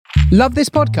Love this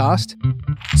podcast?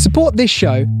 Support this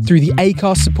show through the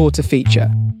Acast supporter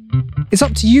feature. It's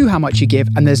up to you how much you give,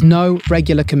 and there's no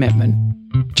regular commitment.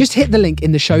 Just hit the link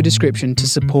in the show description to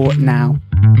support now.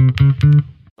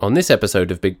 On this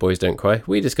episode of Big Boys Don't Cry,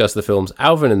 we discuss the films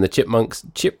Alvin and the Chipmunks,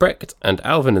 Chipwrecked, and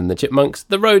Alvin and the Chipmunks,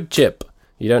 The Road Chip.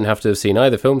 You don't have to have seen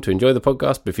either film to enjoy the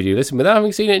podcast, but if you do listen without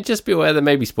having seen it, just be aware there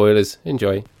may be spoilers.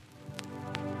 Enjoy.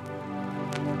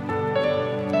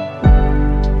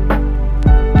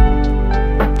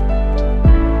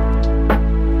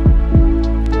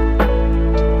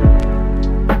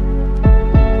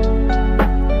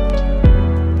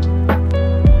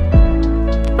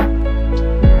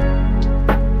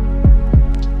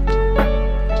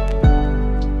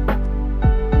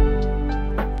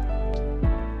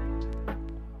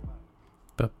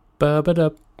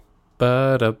 Ba-ba-dup,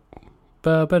 ba-dup,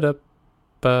 ba-ba-dup,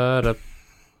 ba-dup.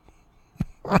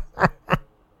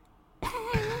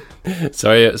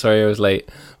 Sorry I was late,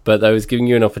 but I was giving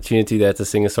you an opportunity there to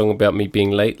sing a song about me being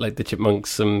late, like the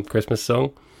Chipmunks Christmas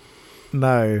song.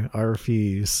 No, I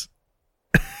refuse.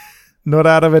 Not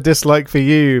out of a dislike for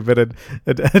you, but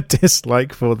a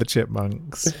dislike for the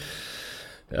Chipmunks.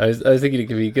 I was thinking it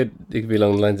could be good. It could be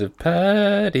along the lines of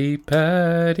Paddy,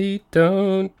 Paddy,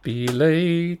 don't be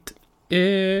late.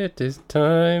 It is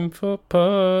time for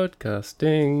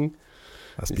podcasting.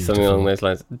 That's beautiful. Something along those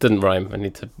lines. It doesn't rhyme. I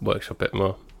need to workshop it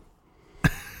more.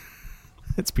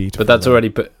 It's beautiful. But that's already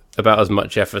put about as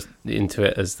much effort into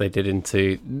it as they did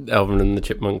into Alvin and the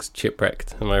Chipmunks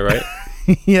Chipwrecked. Am I right?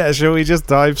 Yeah, shall we just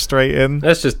dive straight in?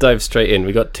 Let's just dive straight in.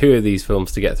 We got 2 of these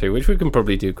films to get through, which we can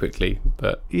probably do quickly.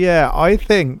 But yeah, I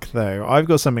think, though, I've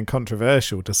got something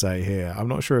controversial to say here. I'm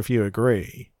not sure if you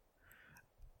agree.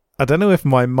 I don't know if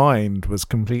my mind was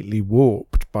completely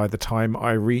warped by the time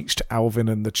I reached Alvin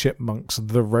and the Chipmunks,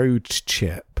 The Road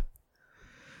Chip,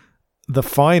 the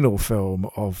final film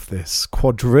of this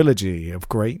quadrilogy of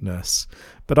greatness.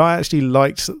 But I actually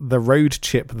liked The Road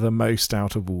Chip the most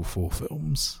out of all 4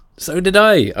 films. So did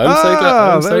I.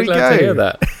 I'm so glad to hear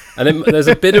that. And there's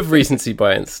a bit of recency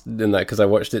bias in that because I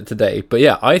watched it today. But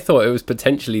yeah, I thought it was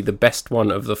potentially the best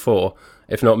one of the 4.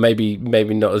 If not, maybe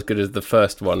not as good as the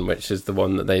first one, which is the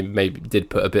one that they maybe did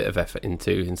put a bit of effort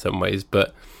into in some ways.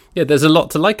 But yeah, there's a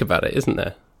lot to like about it, isn't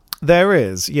there? There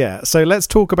is, yeah. So let's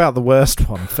talk about the worst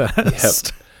one first.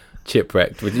 Yep.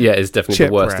 Chipwrecked, which, yeah, is definitely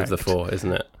the worst of the 4,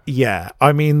 isn't it? Yeah,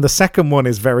 I mean, the second one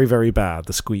is very, very bad,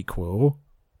 the Squeakquel,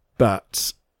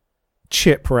 but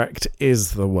Chipwrecked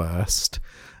is the worst.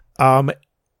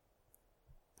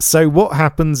 So what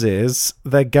happens is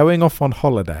they're going off on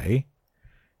holiday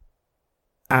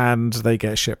and they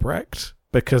get shipwrecked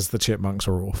because the chipmunks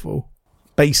are awful.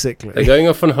 Basically, they're going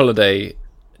off on holiday.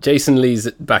 Jason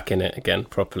Lee's back in it again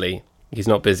properly. He's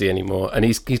not busy anymore, and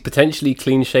he's potentially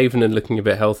clean shaven and looking a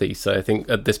bit healthy. So I think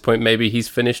at this point maybe he's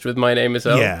finished with My Name Is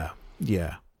Earl.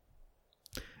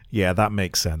 Yeah, that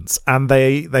makes sense. And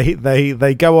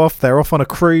they go off. They're off on a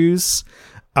cruise,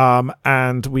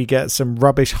 and we get some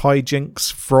rubbish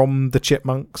hijinks from the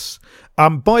chipmunks.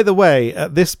 By the way,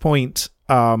 at this point,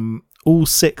 all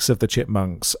 6 of the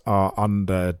chipmunks are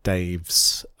under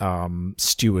Dave's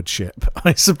stewardship,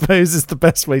 I suppose is the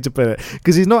best way to put it,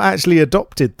 because he's not actually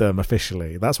adopted them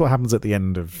officially. That's what happens at the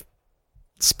end of...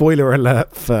 Spoiler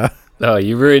alert for... Oh,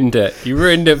 you ruined it. You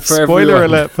ruined it for Spoiler everyone.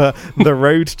 alert for The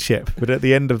Road Chip. But at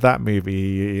the end of that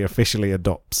movie, he officially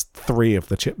adopts 3 of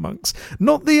the chipmunks.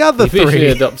 Not the other 3. He officially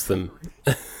adopts them.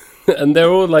 And they're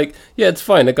all like, yeah, it's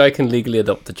fine. A guy can legally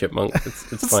adopt a chipmunk.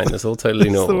 It's fine. It's all totally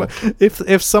normal.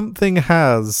 If something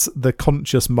has the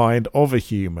conscious mind of a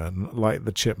human, like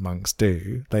the chipmunks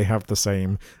do, they have the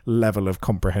same level of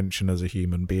comprehension as a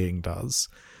human being does,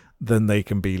 then they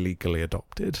can be legally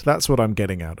adopted. That's what I'm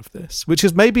getting out of this, which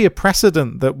is maybe a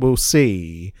precedent that we'll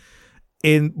see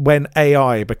in when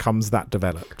AI becomes that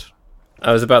developed.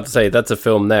 I was about to say, that's a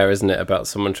film there, isn't it, about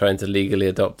someone trying to legally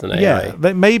adopt an AI?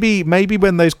 Yeah, maybe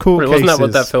when those court cases... Wasn't that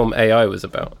what that film AI was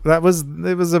about? It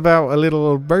was about a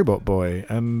little robot boy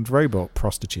and robot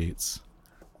prostitutes.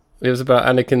 It was about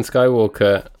Anakin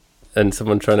Skywalker and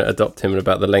someone trying to adopt him and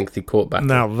about the lengthy court battle.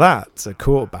 Now that's a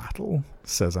court battle,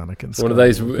 says Anakin Skywalker. One of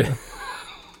those...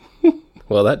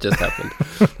 Well, that just happened.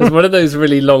 It's one of those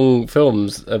really long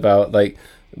films about, like,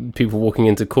 people walking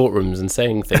into courtrooms and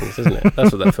saying things, isn't it?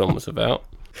 That's what that film was about.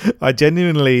 I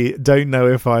genuinely don't know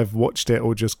if I've watched it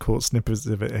or just caught snippets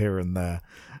of it here and there.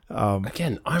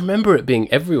 Again, I remember it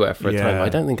being everywhere for a time. I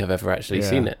don't think I've ever actually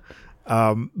seen it.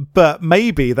 But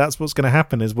maybe that's what's going to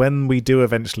happen is when we do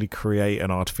eventually create an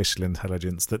artificial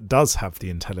intelligence that does have the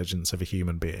intelligence of a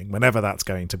human being, whenever that's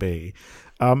going to be,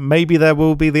 maybe there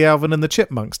will be the Alvin and the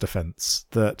Chipmunks defense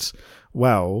that,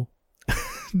 well,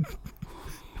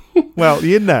 Well,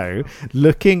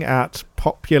 looking at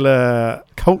popular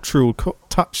cultural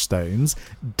touchstones,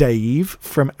 Dave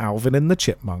from Alvin and the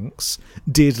Chipmunks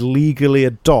did legally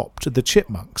adopt the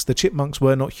Chipmunks. The Chipmunks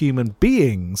were not human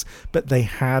beings, but they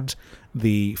had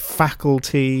the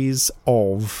faculties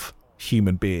of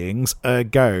human beings.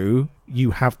 Ergo,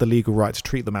 you have the legal right to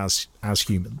treat them as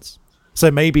humans. So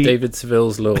maybe David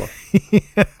Seville's law.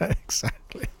 Yeah,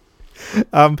 exactly.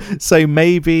 So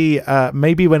maybe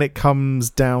when it comes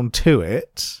down to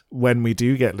it, when we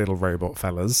do get little robot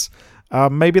fellas,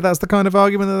 maybe that's the kind of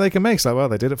argument that they can make. It's like, well,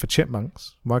 they did it for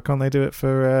chipmunks. Why can't they do it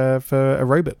for a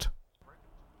robot?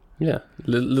 Yeah,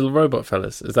 little robot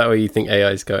fellas. Is that where you think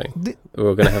AI is going?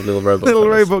 We're going to have little robot little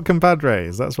fellas. robot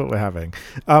compadres. That's what we're having.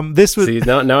 This was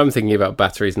now I'm thinking about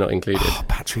Batteries Not Included.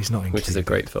 Batteries Not Included, which is a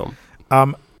great film.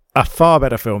 A far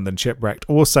better film than Chipwrecked.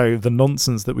 Also, the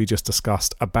nonsense that we just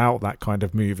discussed about that kind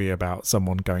of movie about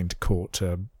someone going to court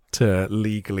to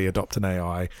legally adopt an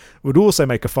AI would also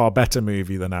make a far better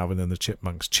movie than Alvin and the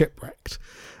Chipmunks Chipwrecked.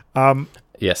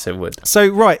 Yes, it would. So,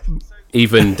 right.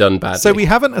 Even done badly. So we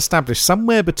haven't established,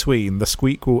 somewhere between The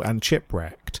Squeakquel and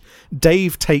Chipwrecked,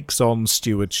 Dave takes on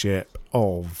stewardship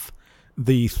of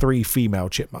the 3 female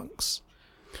chipmunks.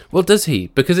 Well, does he?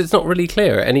 Because it's not really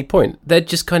clear at any point. They're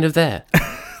just kind of there.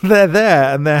 They're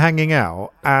there and they're hanging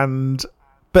out, and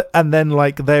then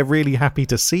like they're really happy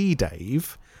to see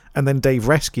Dave, and then Dave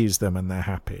rescues them and they're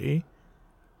happy.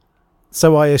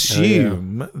 So I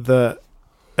assume that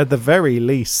at the very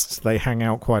least they hang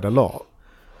out quite a lot.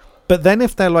 But then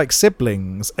if they're like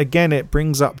siblings, again it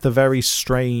brings up the very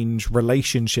strange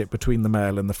relationship between the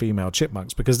male and the female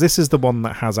chipmunks, because this is the one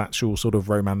that has actual sort of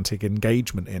romantic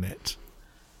engagement in it.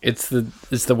 It's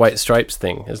the White Stripes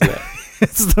thing, isn't it?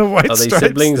 It's the White Stripes. Are they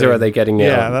siblings thing. Or are they getting it?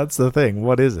 Yeah, that's the thing.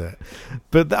 What is it?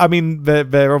 But I mean,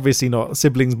 they're obviously not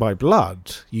siblings by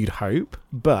blood, you'd hope,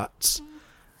 but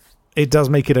it does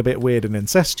make it a bit weird and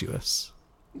incestuous.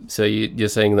 So you're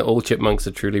saying that all chipmunks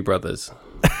are truly brothers?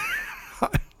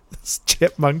 It's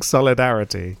chipmunk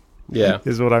solidarity. Yeah,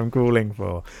 is what I'm calling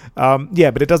for. Yeah,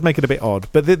 but it does make it a bit odd.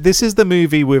 But this is the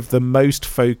movie with the most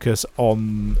focus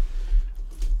on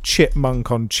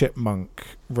chipmunk on chipmunk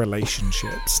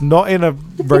relationships, not in a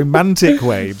romantic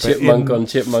way, but chipmunk on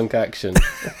chipmunk action.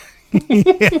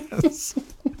 Yes.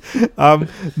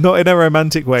 Not in a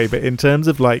romantic way, but in terms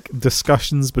of like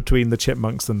discussions between the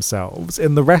chipmunks themselves.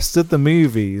 In the rest of the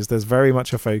movies, there's very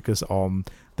much a focus on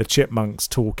the chipmunks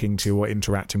talking to or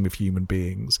interacting with human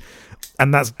beings,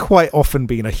 and that's quite often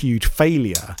been a huge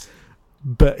failure.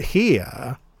 But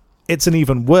here it's an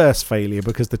even worse failure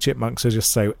because the chipmunks are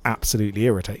just so absolutely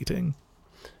irritating.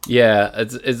 Yeah,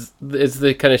 it's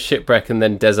the kind of shipwreck and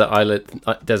then desert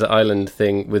island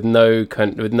thing with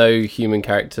no human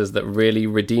characters that really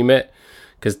redeem it.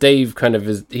 Because Dave kind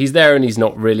of he's there and he's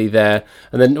not really there.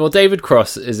 And then, David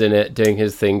Cross is in it doing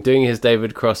his thing, doing his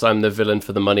David Cross, I'm the villain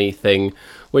for the money thing,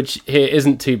 which here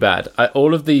isn't too bad.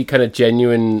 All of the kind of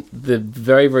the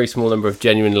very, very small number of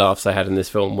genuine laughs I had in this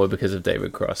film were because of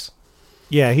David Cross.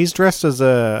 Yeah, he's dressed as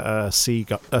a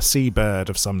seabird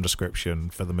of some description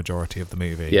for the majority of the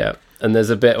movie. Yeah, and there's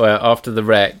a bit where after the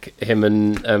wreck, him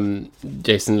and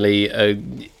Jason Lee are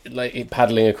like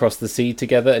paddling across the sea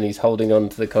together, and he's holding on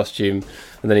to the costume,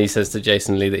 and then he says to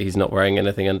Jason Lee that he's not wearing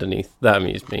anything underneath. That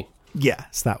amused me.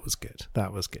 Yes, that was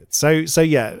good. So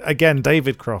yeah, again,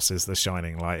 David Cross is the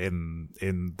shining light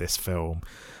in this film.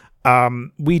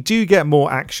 We do get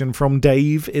more action from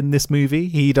Dave in this movie.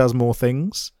 He does more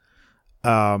things.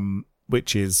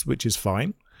 Which is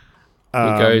fine. He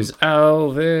goes,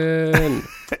 Alvin.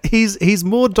 He's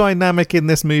more dynamic in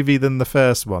this movie than the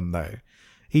first one, though.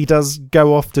 He does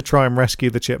go off to try and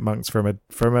rescue the chipmunks from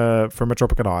a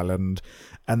tropical island,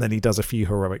 and then he does a few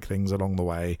heroic things along the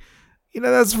way.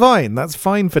 That's fine. That's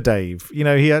fine for Dave.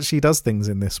 He actually does things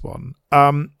in this one.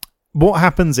 What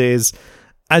happens is,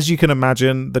 as you can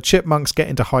imagine, the chipmunks get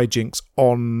into hijinks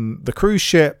on the cruise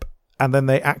ship, and then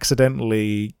they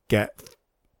accidentally get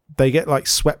like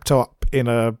swept up in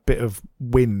a bit of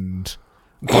wind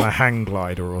on a hang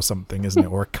glider or something, isn't it?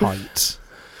 Or a kite.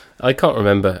 I can't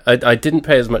remember. I didn't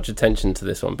pay as much attention to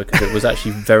this one because it was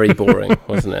actually very boring,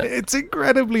 wasn't it? It's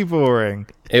incredibly boring.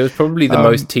 It was probably the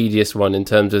most tedious one in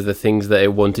terms of the things that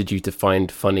it wanted you to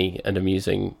find funny and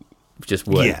amusing. Just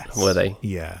weren't, were they?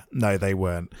 Yeah. No, they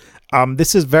weren't.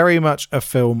 This is very much a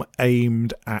film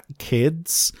aimed at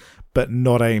kids, but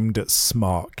not aimed at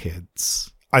smart kids.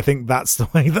 I think that's the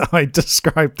way that I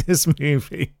describe this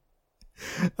movie.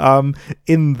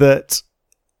 In that,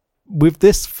 with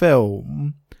this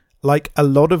film, like a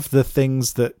lot of the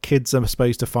things that kids are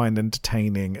supposed to find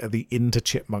entertaining are the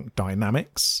inter-chipmunk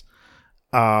dynamics.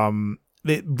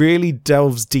 it really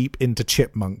delves deep into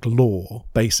chipmunk lore,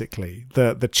 basically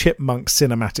the chipmunk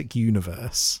cinematic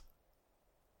universe.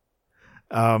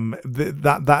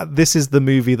 This is the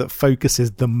movie that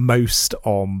focuses the most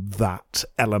on that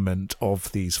element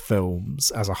of these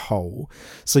films as a whole.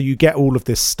 So you get all of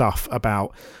this stuff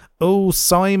about, oh,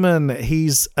 Simon,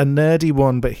 he's a nerdy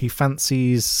one, but he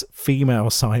fancies female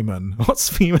Simon. What's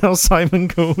female Simon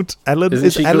called?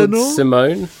 Isn't she Eleanor? Called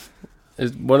Simone?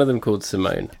 Is one of them called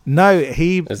Simone? No,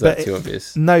 Is that too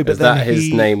obvious? No, but is that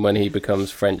his name when he becomes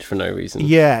French for no reason?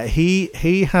 Yeah,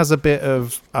 he has a bit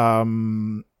of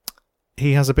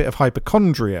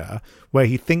hypochondria where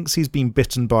he thinks he's been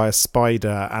bitten by a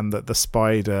spider and that the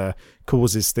spider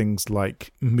causes things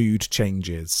like mood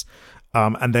changes.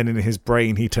 And then in his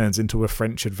brain, he turns into a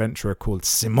French adventurer called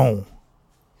Simon.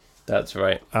 That's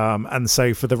right. And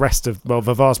so for the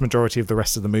vast majority of the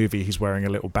rest of the movie, he's wearing a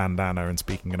little bandana and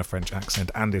speaking in a French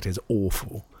accent, and it is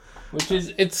awful.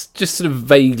 It's just sort of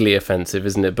vaguely offensive,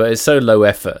 isn't it? But it's so low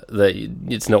effort that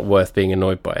it's not worth being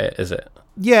annoyed by it, is it?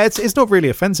 Yeah, it's not really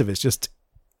offensive. It's just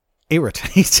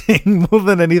irritating more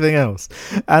than anything else.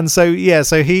 And so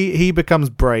he becomes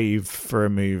brave for a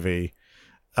movie.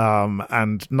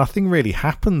 And nothing really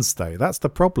happens though. That's the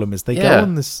problem. Is they go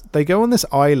on this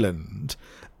island,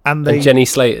 and Jenny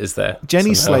Slate is there.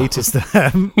 Jenny Slate is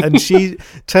there, and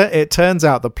it turns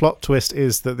out the plot twist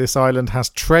is that this island has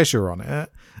treasure on it,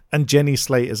 and Jenny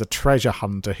Slate is a treasure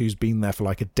hunter who's been there for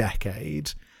like a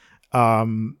decade.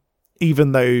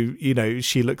 Even though,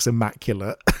 she looks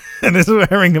immaculate and is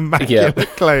wearing immaculate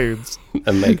clothes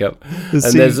and makeup. And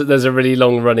there's a really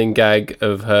long running gag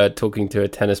of her talking to a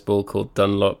tennis ball called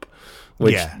Dunlop,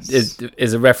 which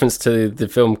is a reference to the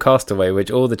film Castaway, which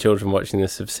all the children watching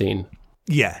this have seen.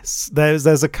 Yes,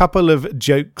 there's a couple of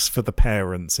jokes for the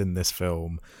parents in this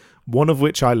film. One of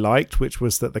which I liked, which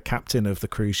was that the captain of the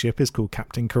cruise ship is called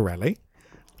Captain Corelli.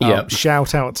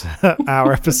 Shout out to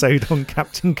our episode on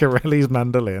Captain Corelli's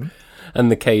mandolin. And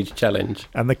the Cage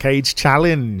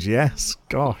Challenge. Yes.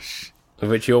 Gosh. Of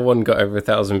which your one got over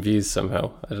 1,000 views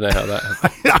somehow. I don't know how that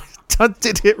happened.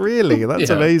 Did it really? That's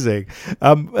amazing.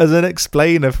 As an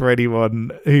explainer for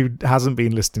anyone who hasn't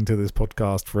been listening to this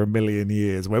podcast for a million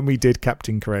years, when we did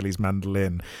Captain Corelli's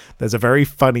mandolin, there's a very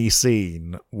funny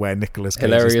scene where Nicolas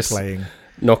Cage is playing...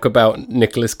 Knockabout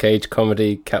Nicolas Cage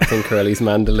comedy, Captain Corelli's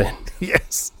mandolin.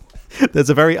 Yes. There's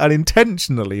a very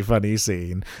unintentionally funny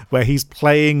scene where he's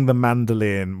playing the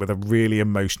mandolin with a really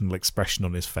emotional expression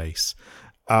on his face.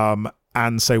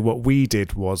 And so what we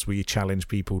did was we challenged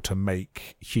people to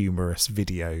make humorous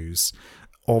videos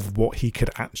of what he could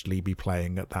actually be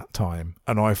playing at that time.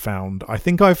 And I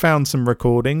think I found some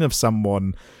recording of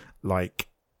someone like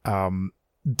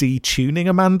detuning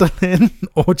a mandolin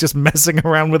or just messing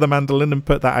around with a mandolin and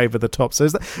put that over the top. So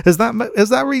has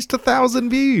that reached 1,000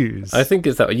 views? I think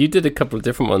it's that. You did a couple of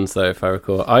different ones though, if I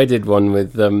recall. I did one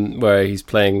with where he's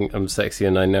playing "I'm Sexy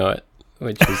and I Know It,"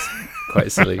 which was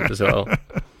quite silly as well.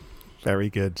 Very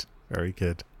good.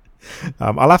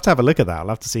 I'll have to have a look at that. I'll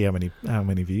have to see how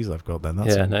many views I've got then.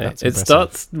 That's it impressive.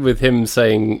 starts with him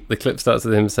saying, the clip starts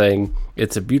with him saying,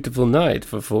 "It's a beautiful night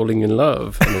for falling in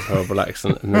love," in his horrible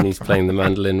accent, and then he's playing the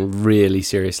mandolin really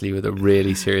seriously with a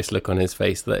really serious look on his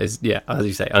face that is, as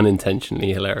you say,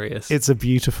 unintentionally hilarious. It's a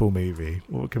beautiful movie.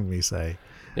 What can we say?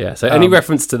 Yeah, so any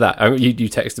reference to that, you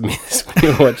texted me this when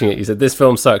you were watching it. You said, "This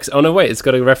film sucks." Oh no, wait, it's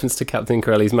got a reference to Captain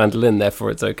Corelli's mandolin, therefore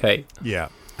it's okay. Yeah,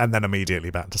 and then immediately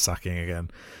back to sucking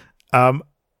again.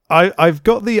 I've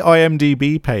got the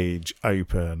IMDb page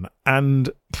open, and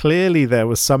clearly there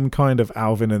was some kind of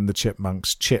Alvin and the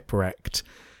Chipmunks Chipwrecked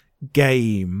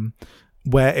game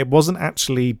where it wasn't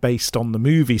actually based on the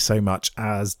movie so much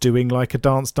as doing like a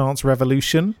Dance Dance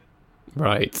Revolution.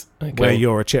 Right. Okay. Where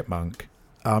you're a chipmunk.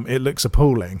 It looks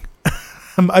appalling.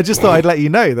 I just thought I'd let you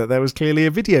know that there was clearly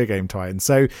a video game tie-in.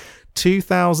 So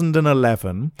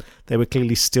 2011, they were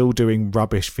clearly still doing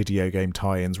rubbish video game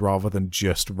tie-ins rather than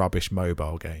just rubbish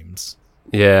mobile games.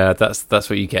 Yeah, that's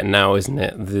what you get now, isn't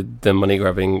it? The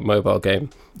money-grabbing mobile game.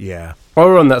 Yeah. While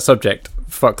we're on that subject,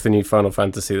 fuck the new Final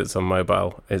Fantasy that's on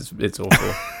mobile. It's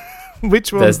awful.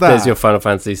 Which one's that? There's your Final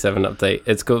Fantasy 7 update.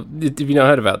 It's called... Have you not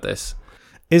heard about this?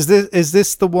 Is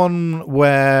this the one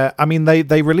where... I mean,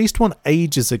 they released one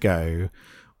ages ago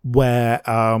where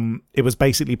it was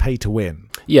basically pay to win.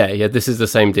 Yeah, this is the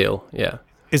same deal. Yeah.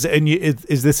 Is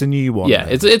this a new one? Yeah,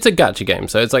 it's a gacha game,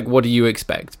 so it's like, what do you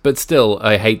expect? But still,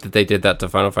 I hate that they did that to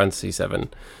Final Fantasy VII.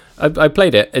 I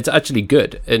played it. It's actually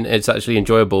good and it's actually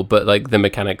enjoyable, but like the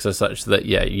mechanics are such that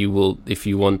you will, if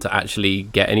you want to actually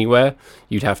get anywhere,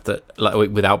 you'd have to, like,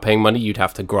 without paying money, you'd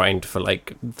have to grind for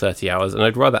like 30 hours. And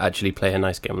I'd rather actually play a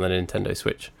nice game on the Nintendo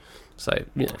Switch. So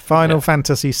Final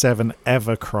Fantasy VII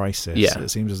Ever Crisis. Yeah. It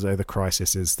seems as though the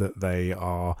crisis is that they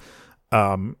are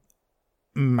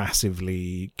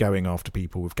massively going after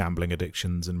people with gambling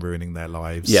addictions and ruining their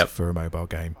lives for a mobile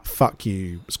game. Fuck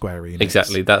you, Square Enix.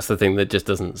 Exactly. That's the thing that just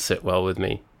doesn't sit well with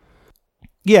me.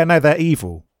 Yeah, no, they're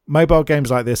evil. Mobile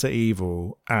games like this are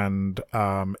evil, and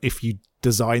if you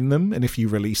design them and if you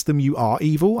release them, you are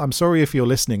evil. I'm sorry if you're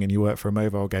listening and you work for a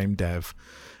mobile game dev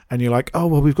and you're like, oh,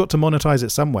 well, we've got to monetize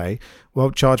it some way. Well,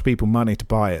 charge people money to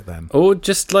buy it then. Or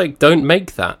just like, don't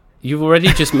make that. You've already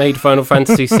just made Final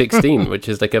Fantasy 16, which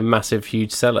is like a massive,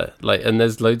 huge seller. Like, and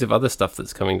there's loads of other stuff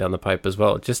that's coming down the pipe as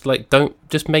well. Just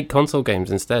make console games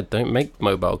instead. Don't make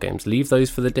mobile games. Leave those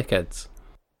for the dickheads.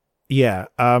 Yeah,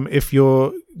 if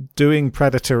you're doing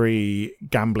predatory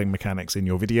gambling mechanics in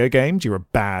your video games, you're a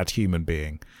bad human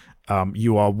being.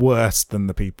 You are worse than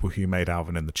the people who made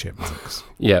Alvin and the Chipmunks.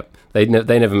 Yeah, they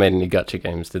never made any gacha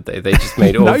games, did they? They just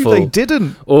made awful. No, they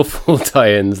didn't. Awful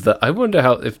tie-ins. That I wonder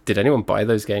did anyone buy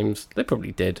those games? They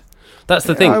probably did. That's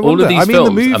the thing. I All of these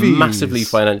films the are massively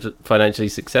financially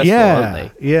successful, aren't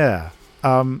they? Yeah.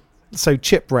 So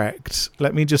Chipwrecked.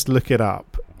 Let me just look it up.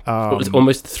 It was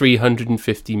almost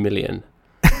 350 million.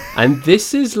 And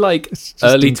this is like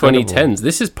early incredible. 2010s.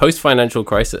 This is post-financial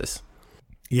crisis.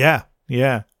 Yeah.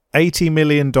 $80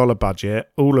 million budget.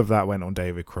 All of that went on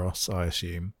David Cross, I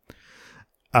assume.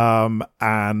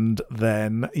 And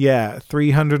then,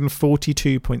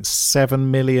 342.7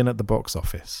 million at the box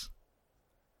office.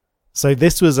 So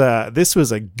this was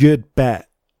a good bet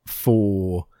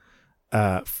for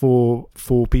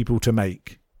people to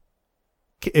make.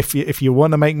 If you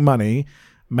want to make money,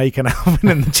 make an Alvin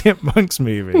and the Chipmunks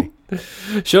movie.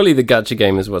 Surely the gacha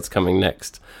game is what's coming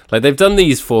next. Like they've done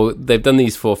these four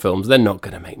films. They're not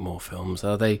going to make more films,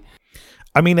 are they?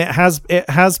 I mean, it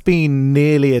has been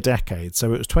nearly a decade.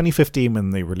 So it was 2015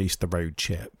 when they released the Road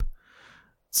Chip.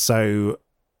 So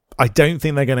I don't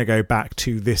think they're going to go back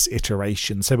to this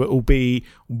iteration. So it will be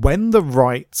when the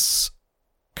rights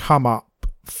come up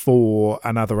for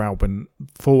another album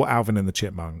for Alvin and the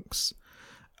Chipmunks.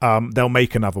 They'll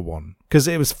make another one because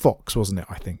it was Fox, wasn't it?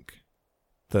 I think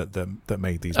that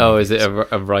made these. Oh, movies. Is it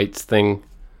a rights thing?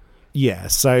 Yeah.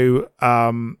 So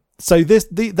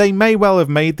they may well have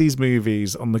made these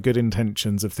movies on the good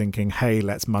intentions of thinking, hey,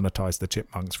 let's monetize the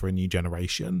Chipmunks for a new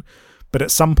generation. But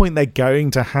at some point, they're going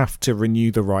to have to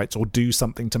renew the rights or do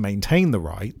something to maintain the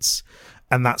rights,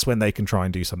 and that's when they can try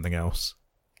and do something else.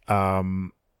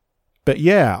 But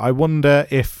yeah, I wonder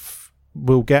if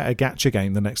we'll get a gacha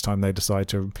game the next time they decide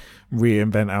to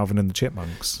reinvent Alvin and the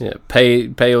Chipmunks. Yeah,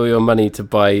 pay all your money to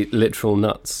buy literal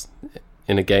nuts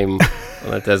in a game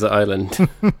on a desert island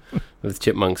with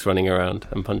chipmunks running around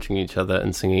and punching each other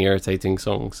and singing irritating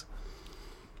songs.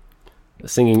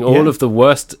 Singing all of the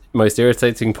worst, most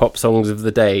irritating pop songs of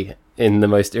the day in the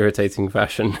most irritating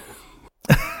fashion.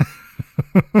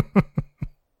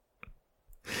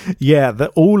 Yeah,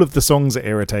 all of the songs are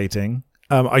irritating.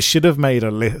 I should have made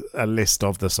a list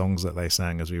of the songs that they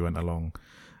sang as we went along.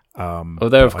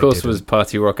 There, of course, was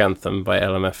Party Rock Anthem by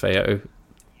LMFAO.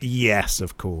 Yes,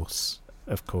 of course.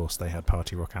 Of course, they had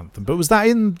Party Rock Anthem. But was that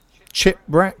in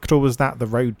Chipwrecked or was that the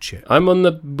Road Chip? I'm on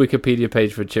the Wikipedia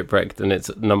page for Chipwrecked and it's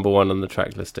number 1 on the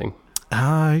track listing.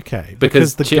 Ah, okay.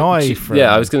 Because the guy from...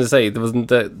 Yeah, I was going to say, there wasn't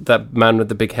that man with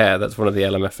the big hair. That's one of the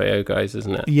LMFAO guys,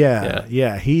 isn't it?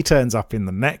 Yeah. He turns up in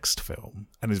the next film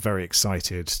and is very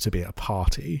excited to be at a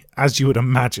party, as you would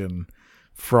imagine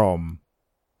from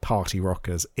party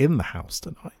rockers in the house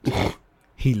tonight.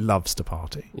 He loves to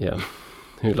party. Yeah,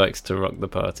 who likes to rock the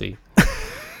party?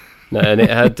 No, and it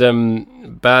had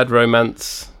Bad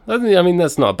Romance. I mean,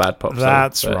 that's not a bad pop song.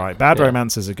 That's right. Bad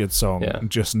Romance is a good song,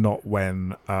 just not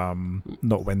when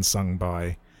sung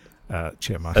by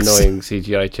Chipmunks. Annoying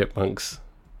CGI Chipmunks.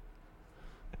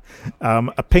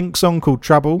 A Pink song called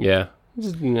Trouble. Yeah.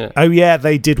 Oh yeah,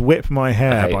 they did Whip My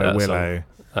Hair by Willow,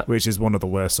 which is one of the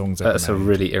worst songs ever. That's a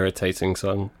really irritating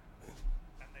song.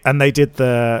 And they did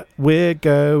the We're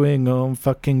going on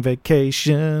fucking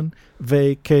vacation.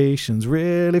 Vacation's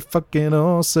really fucking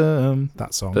awesome.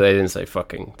 That song. But they didn't say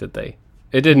fucking, did they?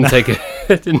 It didn't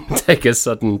take a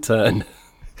sudden turn.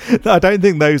 I don't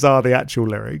think those are the actual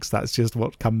lyrics. That's just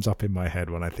what comes up in my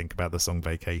head when I think about the song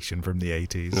Vacation from the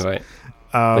 80s. Right.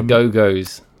 The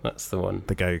Go-Go's. That's the one.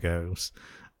 The Go-Go's.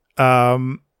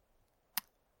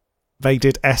 They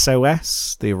did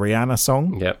SOS, the Rihanna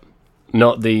song. Yep.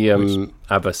 Not the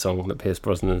ABBA song that Pierce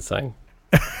Brosnan sang.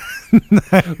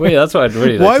 Wait, that's what I'd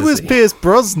really like Why to was see. Pierce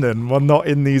Brosnan not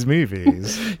in these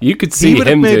movies? You could see he would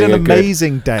him have made doing an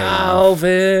amazing day.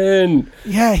 Alvin!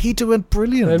 Yeah, he did a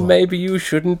brilliant And one. maybe you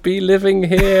shouldn't be living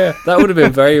here. That would have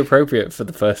been very appropriate for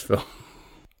the first film.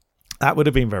 That would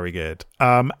have been very good.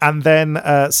 And then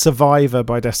Survivor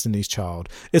by Destiny's Child.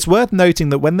 It's worth noting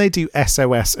that when they do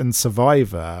SOS and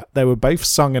Survivor, they were both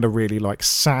sung in a really like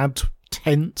sad,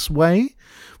 tense way,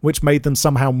 which made them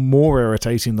somehow more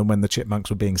irritating than when the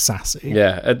Chipmunks were being sassy.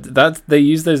 Yeah, they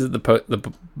use those at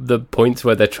the points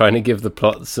where they're trying to give the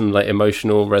plot some like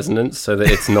emotional resonance, so that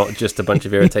it's not just a bunch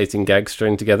of irritating gags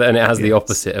strung together, and it has the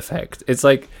opposite effect. It's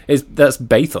like that's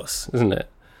bathos, isn't it?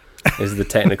 Is the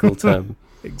technical term.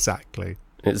 Exactly.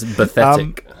 It's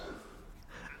pathetic.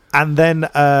 And then,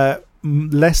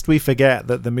 lest we forget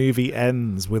that the movie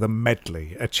ends with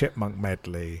a chipmunk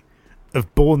medley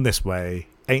of Born This Way,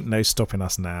 Ain't No Stopping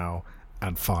Us Now,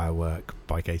 and Firework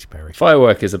by Katy Perry.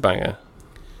 Firework is a banger.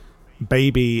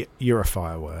 Baby, you're a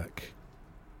firework.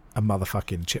 A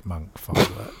motherfucking chipmunk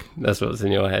firework. That's what's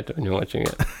in your head when you're watching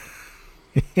it.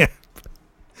 Yeah.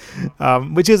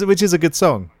 Which is a good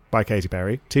song by Katy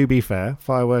Perry. To be fair,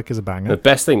 Firework is a banger. The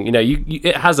best thing,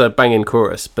 it has a banging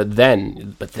chorus, but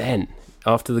then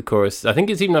after the chorus, I think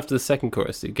it's even after the second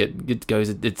chorus, it goes.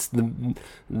 It's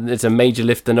a major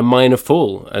lift and a minor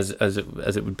fall, as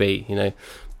it would be.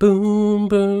 Boom,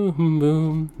 boom,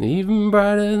 boom, even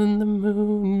brighter than the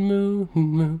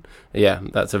moon. Yeah,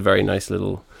 that's a very nice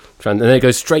little trend, and then it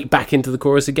goes straight back into the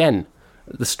chorus again.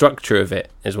 The structure of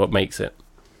it is what makes it.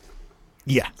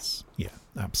 Yes, yeah,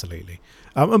 absolutely.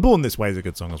 And Born This Way is a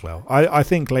good song as well. I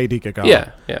think Lady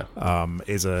Gaga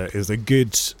is a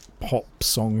good pop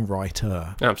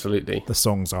songwriter. Absolutely. The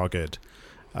songs are good.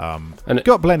 And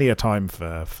got plenty of time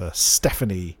for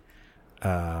Stephanie.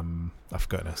 I've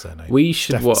forgotten her surname. We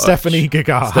should watch Stephanie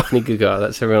Gaga. Stephanie Gaga,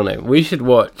 that's her real name. We should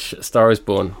watch Star Is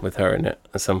Born with her in it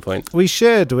at some point. We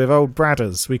should, with old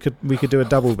Bradders. We could do a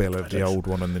double bill of the old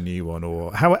one and the new one.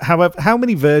 Or how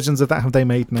many versions of that have they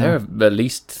made now? There are at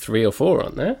least 3 or 4,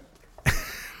 aren't there?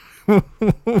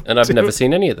 And I've never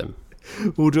seen any of them.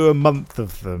 We'll do a month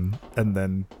of them and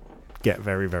then get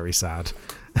very, very sad.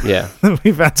 Yeah.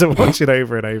 We've had to watch it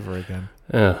over and over again.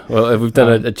 Yeah. Well, if we've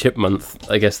done a chip month,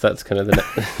 I guess that's kind of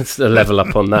it's a level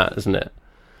up on that, isn't it?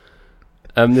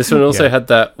 This one also had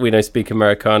that We Know Speak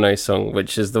Americano song,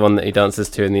 which is the one that he dances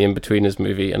to in the In-Betweeners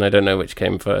movie, and I don't know which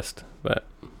came first, but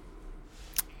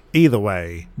either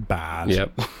way, bad.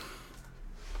 Yep.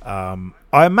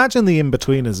 I imagine The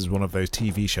In-Betweeners is one of those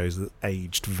TV shows that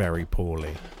aged very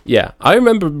poorly. Yeah, I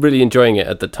remember really enjoying it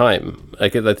at the time. I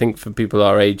think for people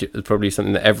our age, it's probably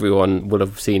something that everyone would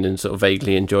have seen and sort of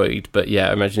vaguely enjoyed. But yeah,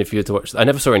 I imagine if you were to watch... I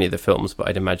never saw any of the films, but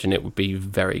I'd imagine it would be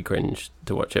very cringe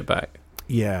to watch it back.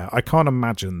 Yeah, I can't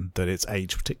imagine that it's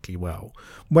aged particularly well.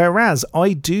 Whereas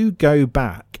I do go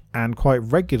back and quite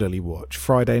regularly watch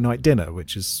Friday Night Dinner,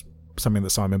 which is something that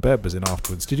Simon Bird was in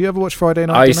afterwards. Did you ever watch Friday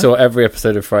Night Dinner? I saw every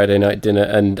episode of Friday Night Dinner,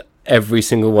 and every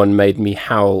single one made me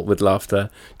howl with laughter.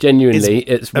 Genuinely,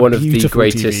 it's one of the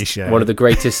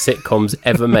greatest sitcoms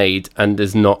ever made, and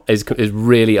is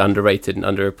really underrated and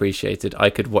underappreciated. I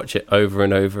could watch it over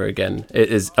and over again. It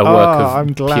is a work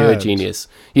of pure genius.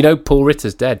 Paul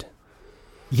Ritter's dead.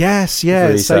 Yes, yeah,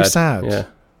 really it's so sad.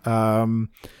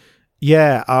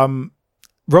 Yeah.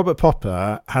 Robert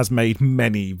Popper has made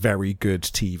many very good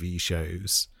TV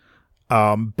shows.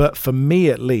 But for me,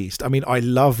 at least, I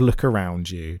love Look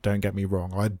Around You. Don't get me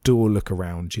wrong. I adore Look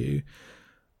Around You.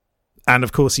 And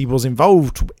of course, he was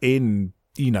involved in,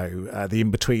 The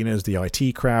In-Betweeners, the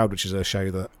IT Crowd, which is a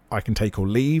show that I can take or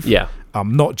leave. Yeah.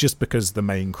 Not just because the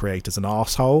main creator's an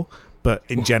arsehole, but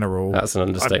in general. That's an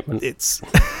understatement. It's...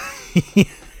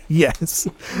 Yes.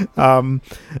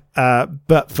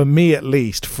 But for me, at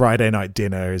least, Friday Night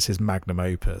Dinner is his magnum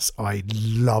opus. I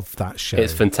love that show.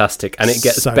 It's fantastic. And it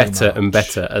gets better and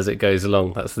better as it goes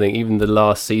along. That's the thing. Even the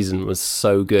last season was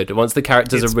so good. Once the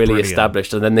characters are really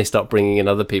established, and then they start bringing in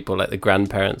other people like the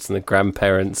grandparents and the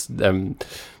grandparents'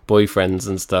 boyfriends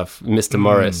and stuff. Mr.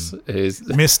 Morris is...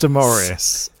 Mr.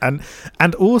 Morris.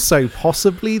 And also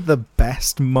possibly the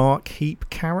best Mark Heap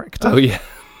character. Oh, yeah.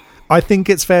 I think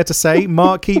it's fair to say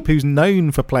Mark Heap, who's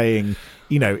known for playing,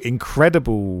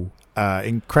 incredible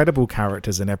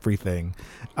characters and everything.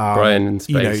 Brian in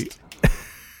Spaced.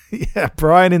 Yeah,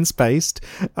 Brian in Spaced.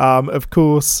 Of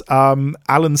course,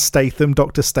 Alan Statham,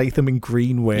 Dr. Statham in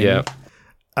Green Wing. Yeah.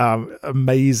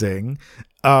 Amazing.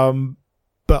 But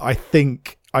I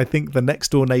think the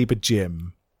next door neighbor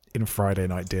Jim in Friday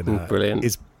Night Dinner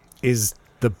is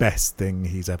the best thing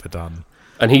he's ever done.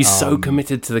 And he's so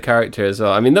committed to the character as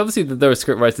well. Obviously there were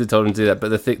scriptwriters that told him to do that,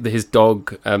 but his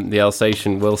dog, the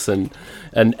Alsatian Wilson,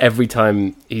 and every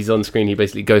time he's on screen, he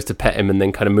basically goes to pet him and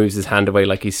then kind of moves his hand away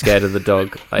like he's scared of the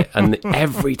dog. And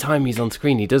every time he's on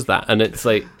screen, he does that. And it's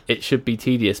like, it should be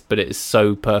tedious, but it is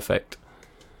so perfect.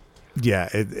 Yeah,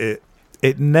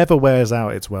 it never wears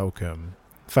out its welcome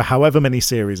for however many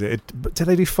series. Did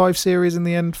they do 5 series in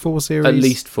the end? 4 series? At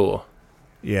least 4.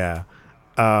 Yeah.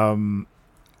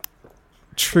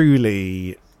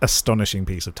 Truly astonishing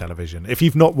piece of television. If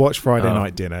you've not watched Friday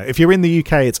Night Dinner, if you're in the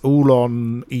UK, it's all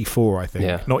on E4, I think.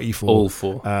 Yeah. Not E4. All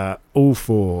 4. All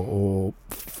 4, or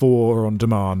 4 on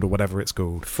demand, or whatever it's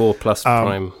called. 4 plus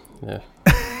Prime. Yeah.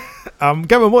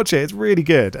 Go and watch it. It's really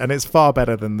good, and it's far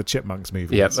better than the Chipmunks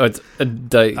movies. Yeah,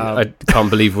 I can't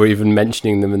believe we're even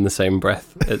mentioning them in the same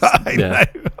breath. I know.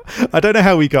 I don't know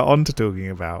how we got on to talking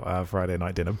about Friday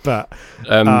Night Dinner, but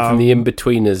from the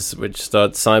In-Betweeners, which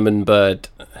starred Simon Bird,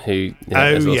 who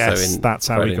is also in that's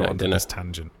how Friday we got Night onto Dinner. this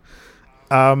tangent.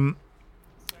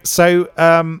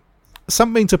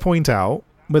 Something to point out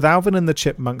with Alvin and the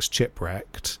Chipmunks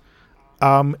Chipwrecked,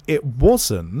 it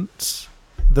wasn't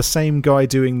the same guy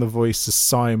doing the voice as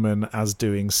Simon as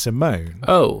doing Simone.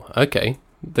 Oh, okay.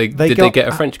 Did they get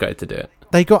a French guy to do it?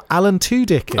 They got Alan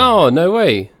Tudyk in. Oh, no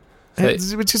way.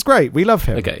 Which is great. We love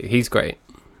him. Okay, he's great.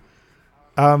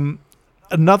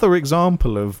 Another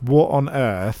example of what on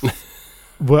earth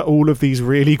were all of these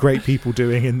really great people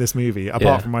doing in this movie,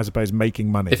 apart from, I suppose,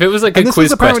 making money. If it was like a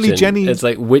quiz question, it's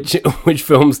like which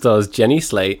film stars Jenny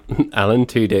Slate, Alan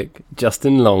Tudyk,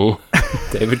 Justin Long,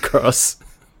 David Cross.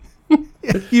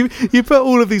 You put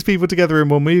all of these people together in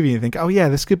one movie and think, oh yeah,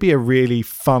 this could be a really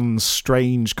fun,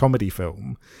 strange comedy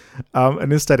film,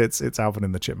 and instead it's Alvin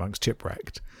and the Chipmunks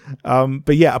Chipwrecked.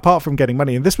 But yeah, apart from getting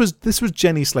money, and this was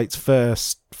Jenny Slate's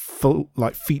first full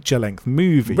feature length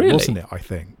movie, wasn't it? I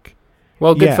think.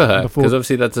 Well, good for her, because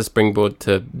obviously that's a springboard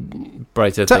to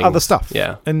brighter things. Other stuff.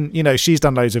 Yeah, and she's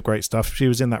done loads of great stuff. She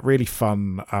was in that really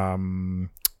fun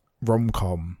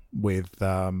rom-com with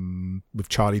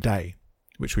Charlie Day,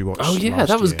 which we watched. Oh yeah,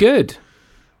 that was good.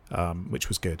 Which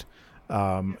was good.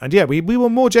 And yeah, we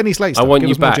want more Jenny Slate stuff. I want Give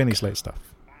you us back. More Jenny Slate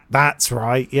stuff. That's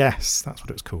right. Yes, that's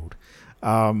what it was called.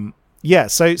 Yeah.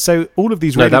 So all of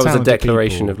these really talented that was a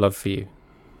declaration people, of love for you.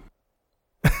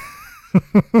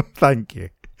 Thank you.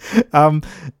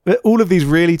 All of these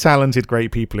really talented,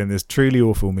 great people in this truly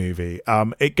awful movie.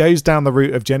 It goes down the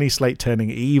route of Jenny Slate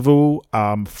turning evil,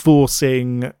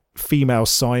 forcing female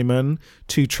Simon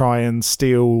to try and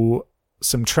steal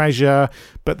some treasure,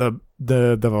 but the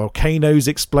volcano's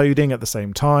exploding at the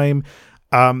same time.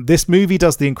 This movie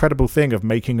does the incredible thing of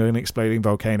making an exploding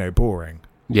volcano boring.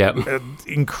 Yeah,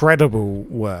 incredible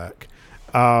work.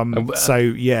 So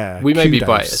yeah, we may be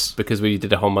biased because we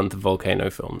did a whole month of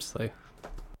volcano films, though.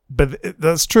 But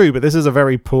that's true. But this is a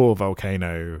very poor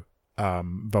volcano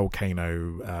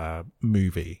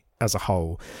movie as a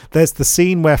whole. There's the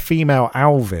scene where female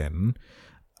Alvin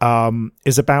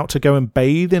is about to go and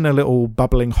bathe in a little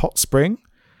bubbling hot spring,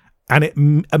 and it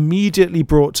immediately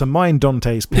brought to mind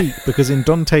Dante's Peak, because in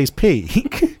Dante's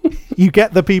Peak you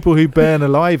get the people who burn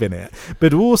alive in it,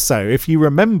 but also, if you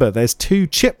remember, there's 2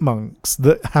 chipmunks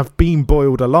that have been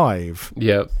boiled alive.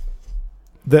 Yep.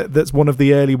 That's one of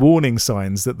the early warning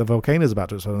signs that the volcano's about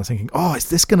to explode. I'm thinking, is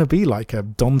this going to be like a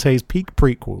Dante's Peak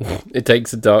prequel? It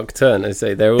takes a dark turn. I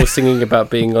say they're all singing about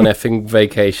being on effing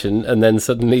vacation, and then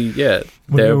suddenly, they're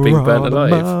being burnt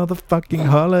alive. Motherfucking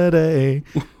holiday.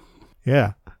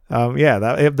 Yeah,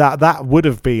 that would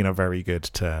have been a very good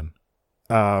turn.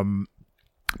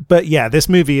 But yeah, this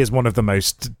movie is one of the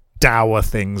most dour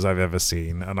things I've ever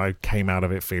seen, and I came out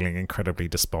of it feeling incredibly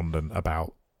despondent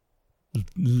about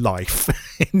life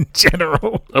in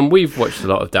general. And we've watched a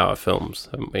lot of dour films,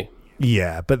 haven't we?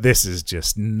 Yeah, but this is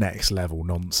just next level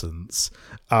nonsense.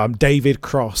 David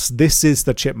Cross, this is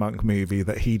the Chipmunk movie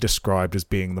that he described as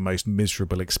being the most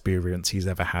miserable experience he's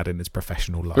ever had in his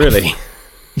professional life. Really?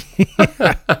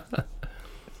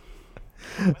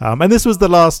 And this was the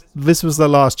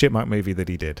last Chipmunk movie that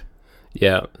he did.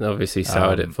 Yeah, obviously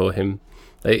soured it for him.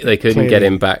 They couldn't get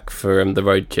him back for the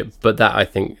road chip, but that, I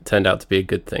think, turned out to be a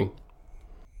good thing.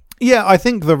 Yeah, I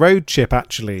think the road chip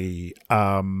actually,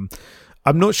 I'm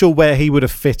not sure where he would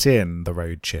have fit in the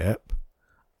road chip,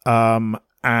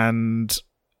 and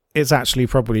it's actually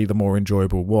probably the more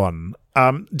enjoyable one.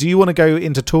 Do you want to go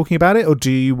into talking about it, or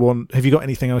have you got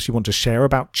anything else you want to share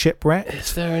about Chipwrecked?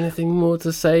 Is there anything more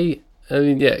to say? I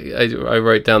mean, yeah, I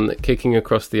wrote down that kicking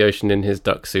across the ocean in his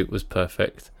duck suit was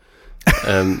perfect.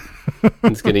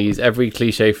 It's going to use every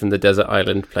cliche from the Desert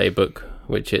Island Playbook,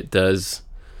 which it does.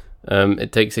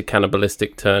 It takes a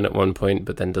cannibalistic turn at one point,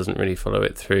 but then doesn't really follow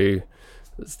it through.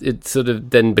 It sort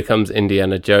of then becomes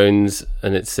Indiana Jones,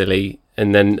 and it's silly.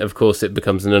 And then, of course, it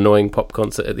becomes an annoying pop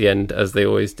concert at the end, as they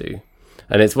always do.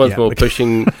 And it's once more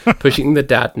pushing the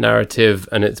dad narrative,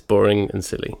 and it's boring and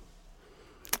silly.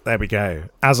 There we go.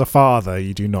 As a father,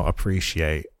 you do not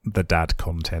appreciate the dad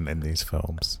content in these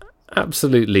films.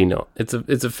 Absolutely not. It's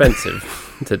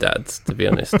offensive to dads, to be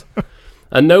honest.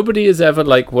 And nobody is ever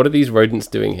like, what are these rodents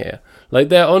doing here? Like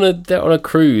they're on a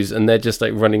cruise and they're just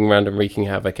like running around and wreaking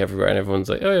havoc everywhere, and everyone's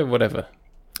like, oh yeah, whatever.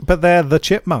 But they're the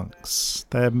Chipmunks.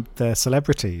 They're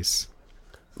celebrities.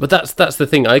 But that's the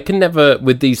thing. I can never,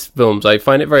 with these films, I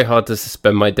find it very hard to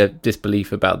suspend my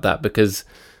disbelief about that, because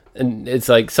it's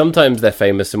like sometimes they're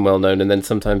famous and well known, and then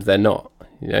sometimes they're not.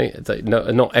 You know, it's like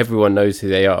not everyone knows who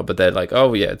they are, but they're like,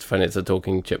 oh yeah, it's funny, it's a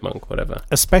talking chipmunk, whatever.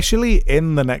 Especially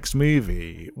in the next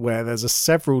movie, where there's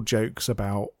several jokes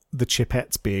about the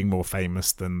Chipettes being more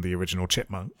famous than the original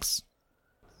Chipmunks.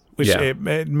 Which it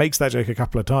makes that joke a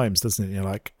couple of times, doesn't it? You're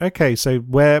like, okay, so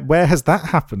where has that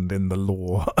happened in the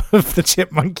lore of the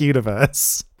Chipmunk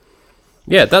universe?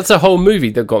 Yeah, that's a whole movie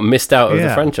that got missed out of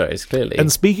the franchise, clearly.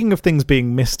 And speaking of things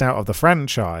being missed out of the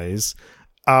franchise,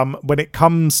 when it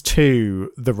comes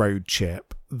to the road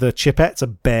chip, the Chipettes are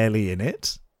barely in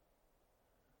it.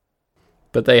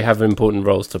 But they have important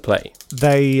roles to play.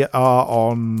 They are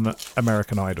on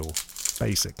American Idol,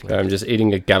 basically. So I'm just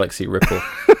eating a Galaxy Ripple.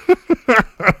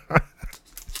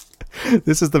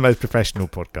 This is the most professional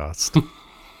podcast.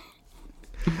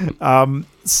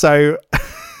 So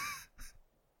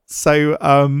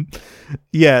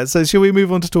shall we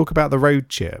move on to talk about the road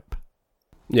chip?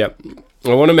 Yeah.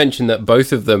 I want to mention that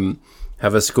both of them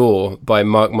have a score by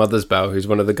Mark Mothersbaugh, who's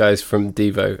one of the guys from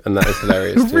Devo, and that is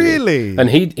hilarious. Really? And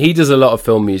he does a lot of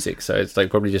film music, so it's like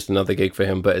probably just another gig for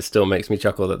him, but it still makes me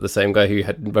chuckle that the same guy who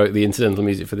wrote the incidental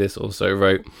music for this also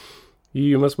wrote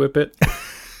You Must Whip It.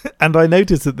 And I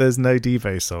noticed that there's no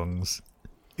Devo songs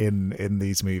in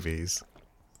these movies.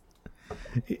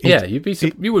 Yeah, you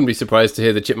wouldn't be surprised to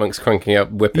hear the Chipmunks cranking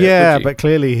up Whip It. Yeah, but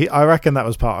clearly I reckon that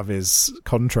was part of his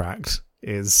contract.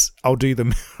 I'll do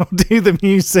the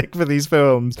music for these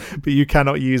films, but you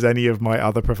cannot use any of my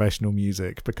other professional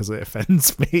music because it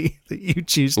offends me that you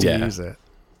choose to use it.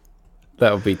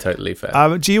 That would be totally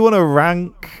fair. Do you want to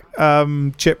rank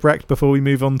Chipwrecked before we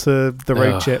move on to the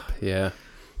road chip? Yeah.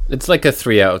 It's like a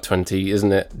 3 out of 20,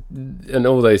 isn't it? And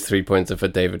all those 3 points are for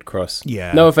David Cross.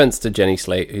 Yeah. No offense to Jenny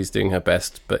Slate, who's doing her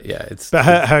best, but yeah, But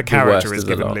her character is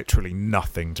given literally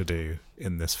nothing to do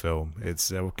in this film.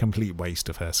 It's a complete waste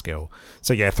of her skill.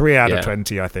 So yeah, 3 out of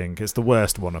 20, I think. It's the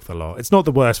worst one of the lot. It's not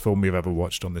the worst film we've ever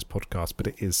watched on this podcast, but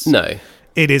it is. No.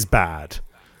 It is bad.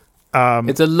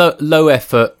 It's a low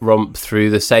effort romp through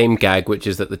the same gag, which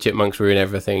is that the Chipmunks ruin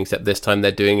everything, except this time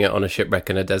they're doing it on a shipwreck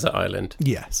in a desert island.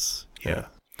 Yes. Yeah.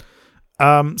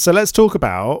 So let's talk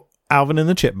about Alvin and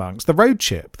the Chipmunks, the road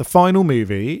chip, the final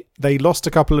movie. They lost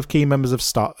a couple of key members of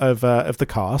the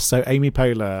cast, so Amy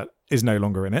Poehler is no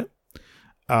longer in it,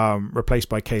 replaced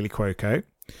by Kaylee Cuoco.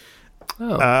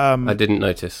 Oh, I didn't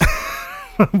notice.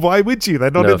 Why would you? They're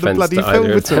not in the bloody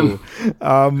film at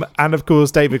all. And of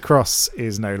course, David Cross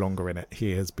is no longer in it.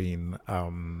 He has been.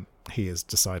 He has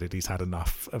decided he's had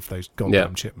enough of those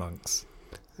goddamn chipmunks.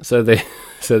 So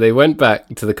they went back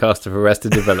to the cast of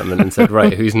Arrested Development and said,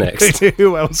 right, who's next?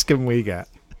 Who else can we get?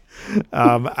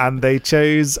 And they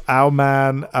chose our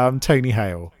man Tony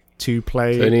Hale to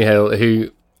play. Tony Hale, who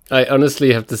I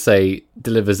honestly have to say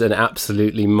delivers an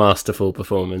absolutely masterful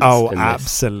performance. Oh,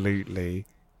 absolutely.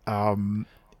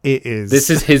 It is. This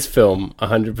is his film,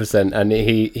 100%, and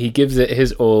he gives it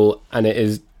his all, and it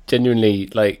is genuinely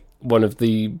like one of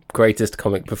the greatest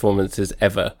comic performances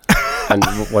ever. And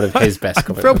one of his best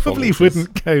comic performances. I probably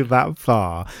wouldn't go that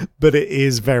far, but it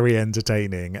is very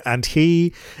entertaining. And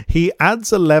he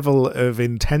adds a level of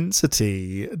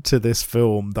intensity to this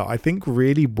film that I think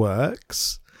really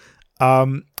works.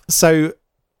 So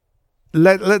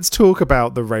let's talk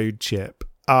about the road chip.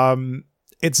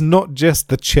 It's not just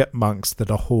the Chipmunks that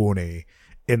are horny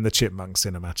in the Chipmunk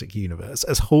cinematic universe.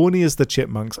 As horny as the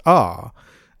Chipmunks are,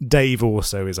 Dave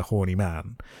also is a horny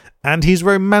man. And he's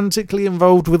romantically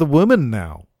involved with a woman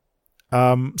now.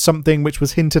 Something which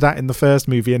was hinted at in the first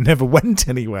movie and never went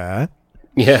anywhere.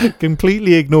 Yeah.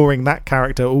 Completely ignoring that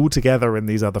character altogether in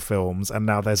these other films. And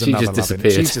now there's another love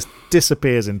interest. She just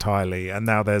disappears entirely. And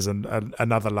now there's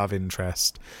another love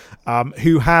interest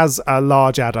who has a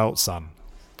large adult son.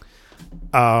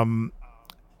 Called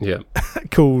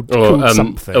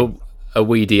something. A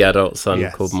weedy adult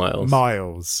son called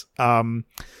Miles.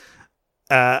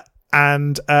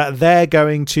 And they're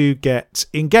going to get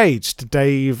engaged,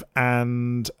 Dave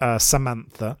and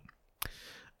Samantha.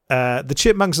 The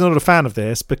Chipmunks are not a fan of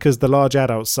this because the large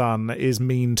adult son is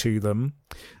mean to them.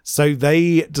 So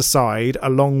they decide,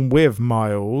 along with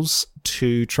Miles,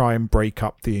 to try and break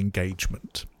up the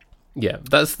engagement. Yeah,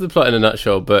 that's the plot in a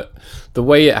nutshell, but the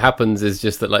way it happens is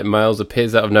just that like Miles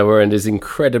appears out of nowhere and is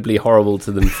incredibly horrible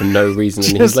to them for no reason,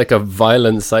 and he's like a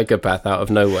violent psychopath out of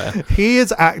nowhere. He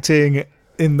is acting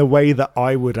in the way that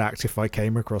I would act if I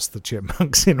came across the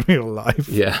Chipmunks in real life.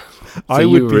 Yeah. So I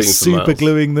would be super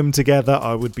gluing them together.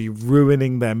 I would be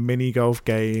ruining their mini golf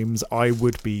games. I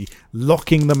would be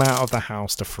locking them out of the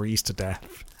house to freeze to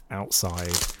death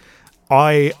outside.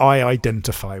 I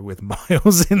identify with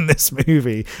Miles in this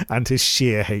movie and his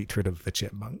sheer hatred of the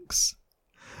Chipmunks.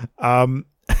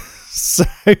 So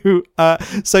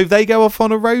they go off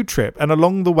on a road trip, and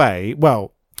along the way,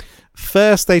 well,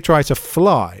 first they try to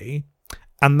fly,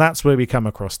 and that's where we come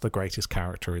across the greatest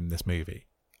character in this movie.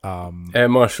 Air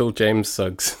Marshal James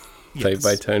Suggs, played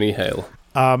by Tony Hale.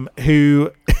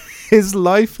 Who his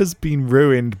life has been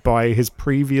ruined by his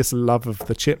previous love of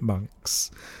the Chipmunks.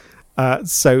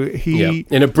 So he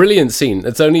in a brilliant scene.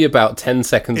 It's only about 10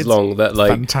 seconds long. That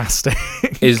like fantastic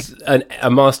is a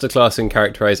masterclass in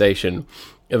characterization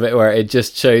of it, where it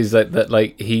just shows that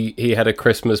like he had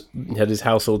had his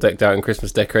house all decked out in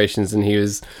Christmas decorations, and he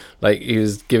was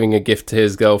giving a gift to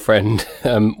his girlfriend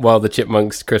while the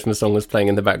Chipmunks Christmas song was playing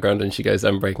in the background, and she goes,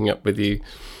 "I'm breaking up with you."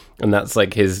 And that's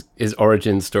like his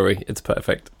origin story. It's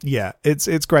perfect. Yeah,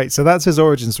 it's great. So that's his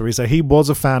origin story. So he was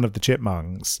a fan of the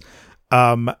Chipmunks.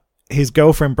 His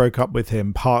girlfriend broke up with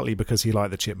him partly because he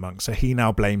liked the Chipmunks. So he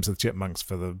now blames the Chipmunks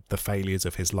for the failures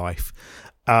of his life.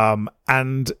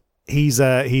 And he's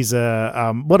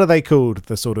a what are they called?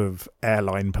 The sort of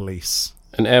airline police.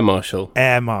 An air marshal.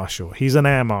 Air marshal. He's an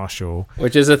air marshal.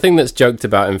 Which is a thing that's joked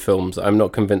about in films. I'm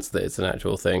not convinced that it's an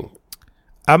actual thing.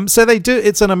 So they do.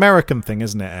 It's an American thing,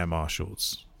 isn't it? Air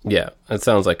marshals. Yeah, it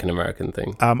sounds like an American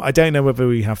thing. I don't know whether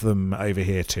we have them over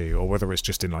here too, or whether it's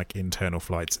just in like internal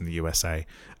flights in the USA.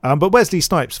 But Wesley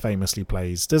Snipes famously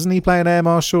doesn't he play an air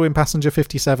marshal in Passenger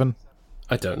 57?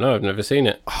 I don't know. I've never seen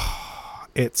it.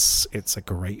 It's a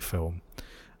great film.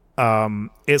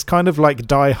 It's kind of like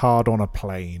Die Hard on a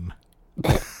plane.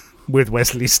 With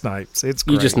Wesley Snipes. It's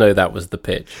great. You just know that was the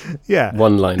pitch. Yeah.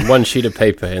 One line, one sheet of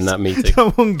paper in that meeting.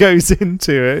 Someone goes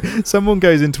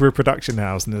into a production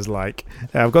house and is like,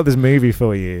 I've got this movie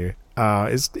for you.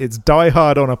 It's Die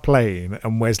Hard on a plane,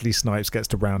 and Wesley Snipes gets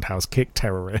to roundhouse kick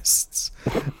terrorists.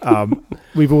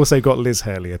 We've also got Liz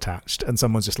Hurley attached, and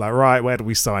someone's just like, right, where do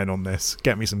we sign on this?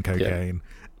 Get me some cocaine.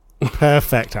 Yeah.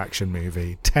 Perfect action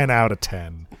movie. 10 out of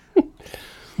 10.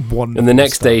 And the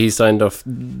next day he signed off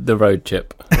the road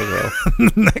chip as well.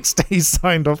 The next day he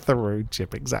signed off the road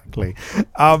chip, exactly.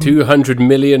 200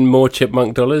 million more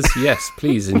chipmunk dollars? Yes,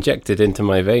 please inject it into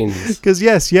my veins. Because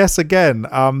yes again,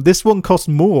 this one cost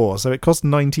more, so it cost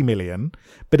 90 million,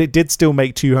 but it did still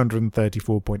make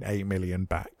 234.8 million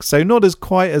back. So not as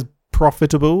quite as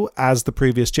profitable as the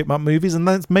previous Chipmunk movies, and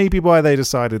that's maybe why they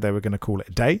decided they were going to call it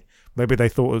a day. Maybe they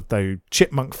thought though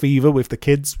Chipmunk fever with the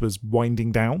kids was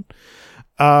winding down.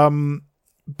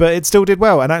 But it still did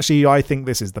well, and actually I think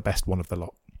this is the best one of the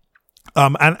lot.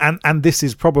 And this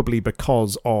is probably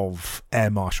because of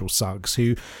Air Marshal Suggs,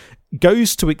 who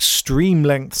goes to extreme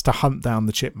lengths to hunt down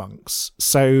the Chipmunks.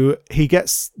 So he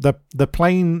gets the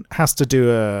plane has to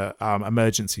do a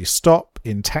emergency stop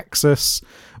in Texas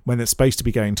when it's supposed to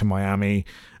be going to Miami,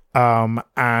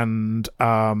 and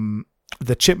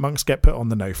the Chipmunks get put on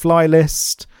the no-fly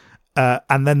list.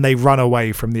 And then they run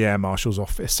away from the air marshal's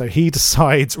office. So he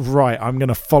decides, right, I'm going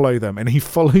to follow them. And he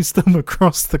follows them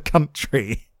across the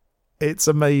country. It's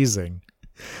amazing.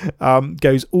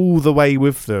 Goes all the way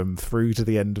with them through to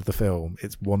the end of the film.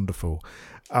 It's wonderful.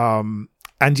 And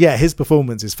yeah, his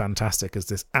performance is fantastic as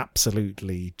this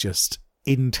absolutely just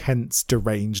intense,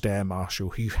 deranged air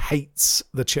marshal who hates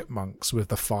the Chipmunks with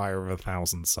the fire of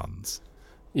 1,000 suns.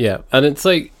 Yeah, and it's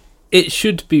like, it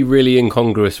should be really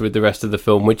incongruous with the rest of the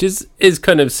film, which is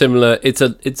kind of similar.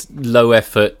 It's low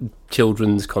effort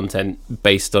children's content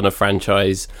based on a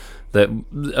franchise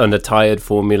on a tired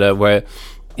formula where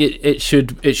it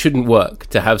shouldn't work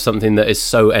to have something that is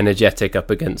so energetic up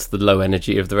against the low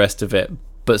energy of the rest of it,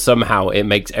 but somehow it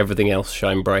makes everything else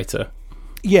shine brighter.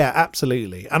 Yeah,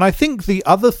 absolutely. And I think the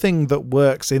other thing that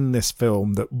works in this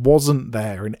film that wasn't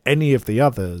there in any of the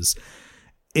others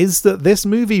is that this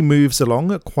movie moves along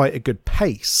at quite a good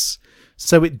pace.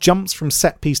 So it jumps from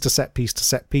set piece to set piece to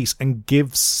set piece and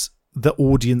gives the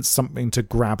audience something to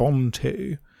grab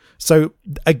onto. So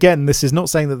again, this is not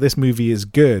saying that this movie is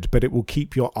good, but it will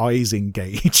keep your eyes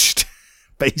engaged,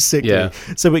 basically. Yeah.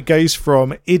 So it goes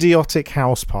from idiotic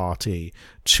house party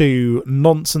to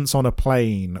nonsense on a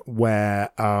plane where,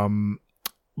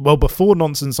 before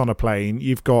nonsense on a plane,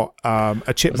 you've got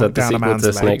a chipmunk down a man's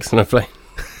leg. Snakes on a plane?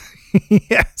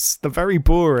 Yes, the very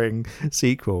boring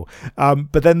sequel.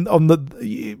 But then on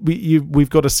we've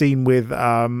got a scene with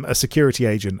a security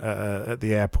agent at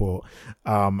the airport,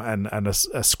 and a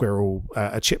squirrel,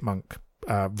 a chipmunk,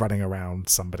 running around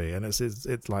somebody, and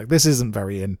it's like this isn't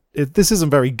very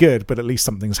good, but at least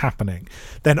something's happening.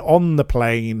 Then on the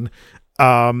plane,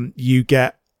 you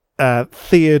get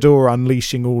Theodore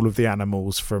unleashing all of the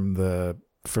animals from the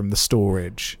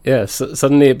storage. Yeah, so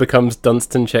suddenly it becomes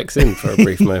Dunstan checks in for a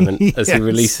brief moment as he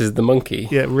releases the monkey.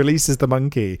 Yeah, releases the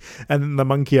monkey, and then the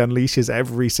monkey unleashes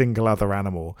every single other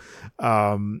animal.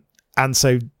 And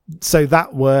so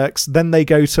that works. Then they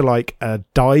go to like a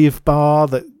dive bar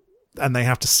and they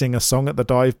have to sing a song at the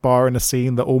dive bar in a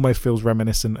scene that almost feels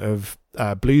reminiscent of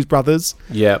Blues Brothers.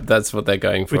 Yeah, that's what they're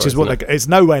going for. Which is what it's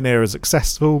nowhere near as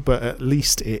successful, but at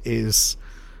least it is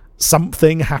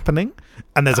something happening.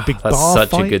 And there's a big bar fight.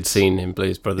 That's such a good scene in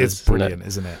Blues Brothers. It's brilliant,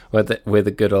 isn't it? We're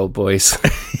the good old boys.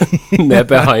 They're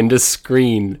behind a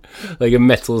screen, like a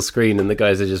metal screen, and the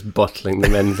guys are just bottling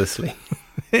them endlessly.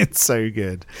 It's so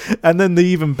good. And then the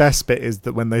even best bit is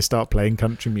that when they start playing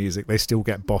country music, they still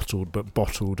get bottled, but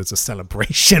bottled as a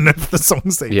celebration of the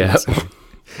songs they sing.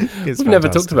 We've never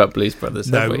talked about Blues Brothers,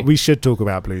 have we? We should talk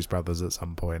about Blues Brothers at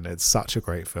some point. It's such a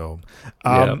great film.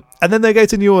 And then they go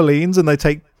to New Orleans and they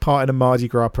take part in a Mardi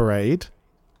Gras parade.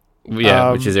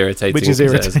 Yeah, which is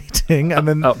irritating. And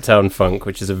then Uptown Funk,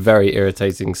 which is a very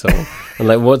irritating song. And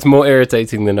like, what's more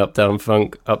irritating than Uptown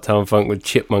Funk? Uptown Funk with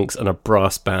chipmunks and a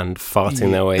brass band farting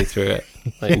their way through it.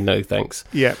 Like, no thanks.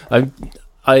 Yeah.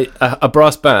 A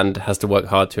brass band has to work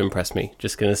hard to impress me.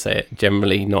 Just going to say it.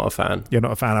 Generally not a fan. You're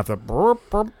not a fan of the... Well,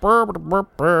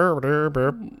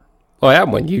 I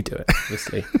am when you do it,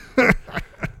 obviously.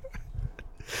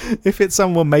 If it's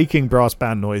someone making brass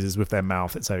band noises with their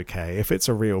mouth, it's okay. If it's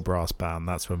a real brass band,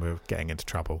 that's when we're getting into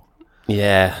trouble.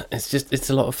 Yeah, it's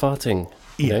a lot of farting,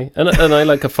 you know? And I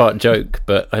like a fart joke,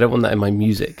 but I don't want that in my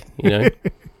music, you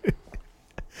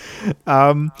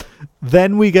know?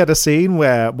 Then we get a scene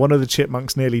where one of the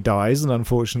chipmunks nearly dies and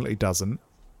unfortunately doesn't.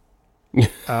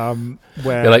 Where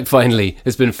you're like, finally,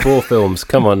 it's been 4 films.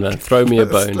 Come on, man, throw me a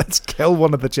bone. Let's kill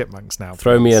one of the chipmunks now.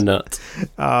 Throw me a nut.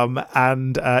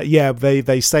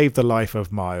 They save the life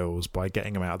of Miles by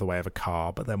getting him out of the way of a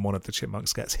car, but then one of the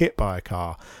chipmunks gets hit by a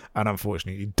car and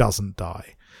unfortunately doesn't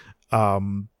die. But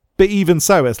even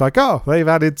so, it's like, they've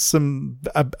added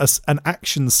an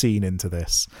action scene into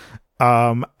this.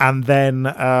 And then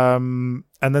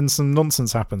some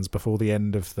nonsense happens before the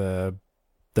end of the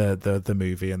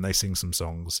movie, and they sing some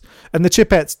songs, and the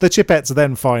Chipettes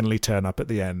then finally turn up at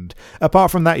the end. Apart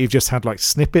from that, you've just had like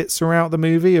snippets throughout the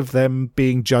movie of them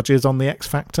being judges on the X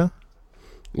Factor.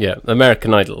 Yeah,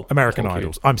 American Idols.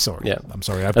 I'm sorry. Yeah, I'm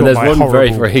sorry. And there's one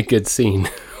very, very good scene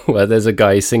where there's a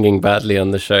guy singing badly on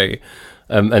the show,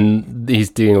 and he's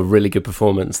doing a really good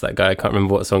performance. That guy, I can't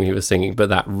remember what song he was singing, but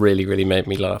that really, really made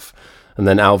me laugh. And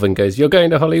then Alvin goes, "You're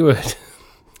going to Hollywood."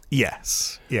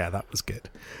 Yes, yeah, that was good.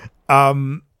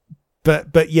 And then the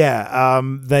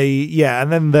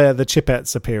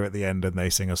Chipettes appear at the end and they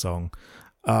sing a song,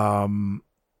 and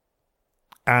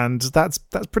that's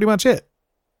pretty much it,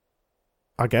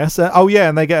 I guess.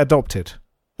 And they get adopted.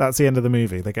 That's the end of the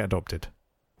movie. They get adopted.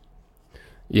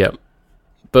 Yep.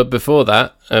 But before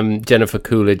that, Jennifer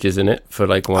Coolidge is in it for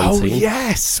like one scene. Oh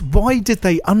yes, why did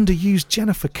they underuse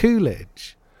Jennifer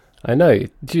Coolidge? I know,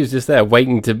 she was just there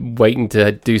waiting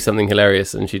to do something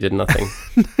hilarious, and she did nothing.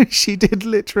 No, she did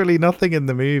literally nothing in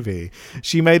the movie.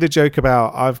 She made a joke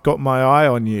about, "I've got my eye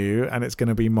on you and it's going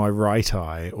to be my right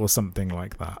eye," or something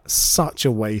like that. Such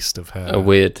a waste of her. A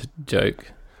weird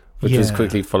joke, which was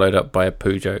quickly followed up by a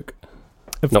poo joke.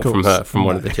 Not from her, from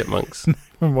one of the chipmunks.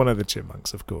 From one of the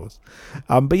chipmunks, of course.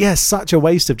 But yeah, such a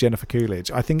waste of Jennifer Coolidge.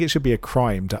 I think it should be a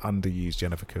crime to underuse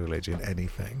Jennifer Coolidge in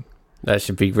anything. That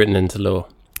should be written into law.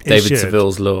 David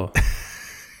Seville's Law.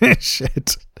 It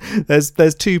should.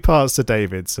 There's 2 parts to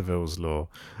David Seville's Law.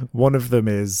 One of them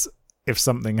is, if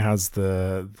something has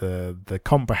the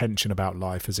comprehension about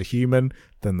life as a human,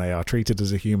 then they are treated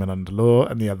as a human under law.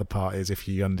 And the other part is, if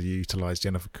you underutilize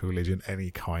Jennifer Coolidge in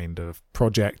any kind of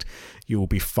project, you will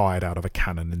be fired out of a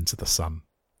cannon into the sun.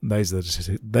 Those are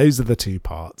the 2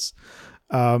 parts.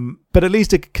 But at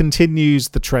least it continues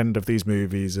the trend of these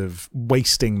movies of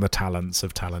wasting the talents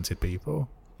of talented people.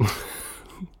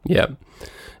 Yeah,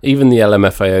 even the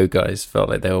LMFAO guys felt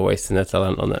like they were wasting their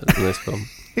talent on that in this film,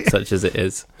 such as it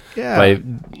is. Yeah, by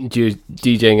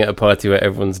DJing at a party where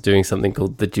everyone's doing something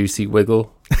called the Juicy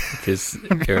Wiggle, which is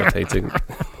irritating.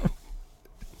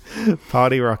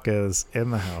 Party rockers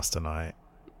in the house tonight.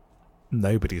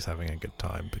 Nobody's having a good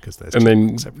time because there's. And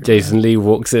then Jason Lee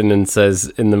walks in and says,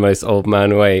 in the most old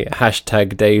man way,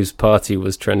 #Dave's party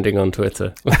was trending on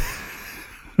Twitter.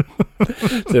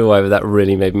 So why that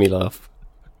really made me laugh.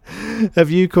 Have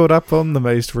you caught up on the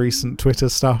most recent Twitter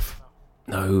stuff?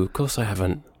 No, of course I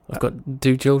haven't. I've got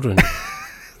 2 children.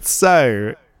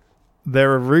 So,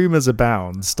 there are rumours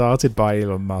abound, started by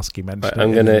Elon Musk. He mentioned. Right,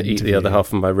 I'm going to eat the other half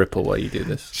of my Ripple while you do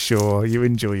this. Sure, you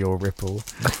enjoy your Ripple.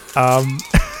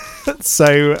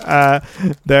 So,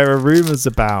 there are rumours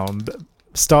abound,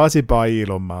 started by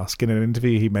Elon Musk. In an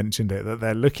interview, he mentioned it, that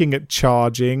they're looking at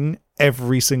charging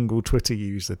every single Twitter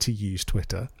user to use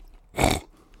Twitter.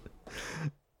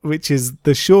 Which is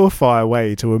the surefire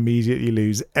way to immediately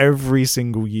lose every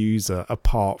single user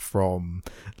apart from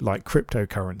like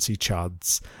cryptocurrency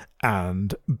chuds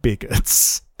and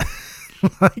bigots.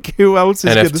 Like, who else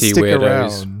is going to stick weirdos.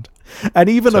 around? And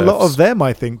even Turfs. a lot of them,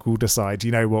 I think, will decide,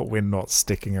 you know what, we're not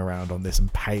sticking around on this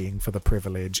and paying for the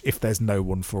privilege if there's no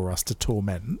one for us to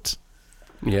torment.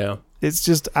 Yeah. It's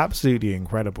just absolutely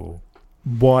incredible.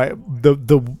 Why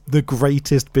the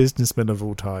greatest businessman of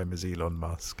all time is Elon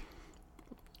Musk.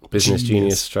 Business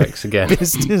genius strikes again.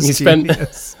 Business He spent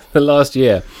genius. the last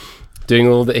year doing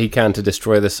all that he can to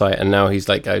destroy the site, and now he's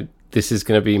like, oh, this is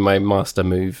going to be my master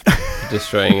move for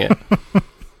destroying it.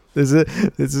 This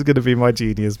is going to be my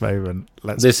genius moment.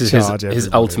 This is his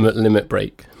ultimate limit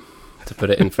break, to put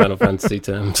it in Final Fantasy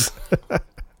terms.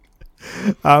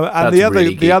 And the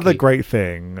really other geeky. great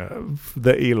thing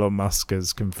that Elon Musk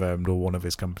has confirmed, or one of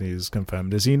his companies has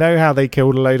confirmed, is, you know how they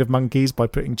killed a load of monkeys by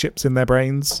putting chips in their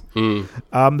brains? Mm.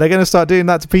 They're going to start doing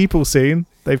that to people soon.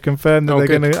 They've confirmed that they're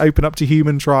good. going to open up to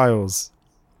human trials.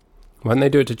 Why didn't they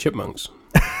do it to chipmunks?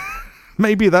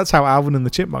 Maybe that's how Alvin and the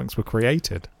Chipmunks were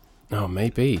created. Oh,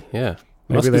 maybe, yeah.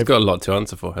 Maybe Musk has they've- got a lot to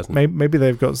answer for, hasn't he? Maybe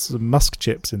they've got some Musk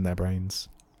chips in their brains.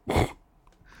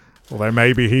 Although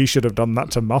maybe he should have done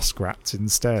that to muskrats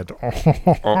instead. Elon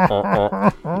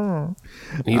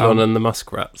and the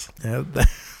muskrats. Yeah, there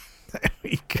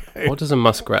we go. What does a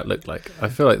muskrat look like? I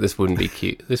feel like this wouldn't be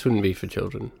cute. This wouldn't be for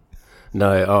children.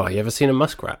 No. Oh, you ever seen a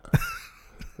muskrat?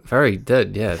 Very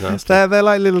dead. Yeah, nasty. They're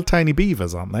like little tiny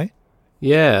beavers, aren't they?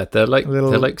 Yeah, they're like Little-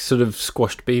 they're like sort of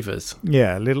squashed beavers.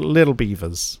 Yeah, little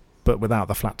beavers, but without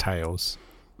the flat tails.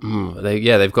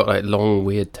 They've got like long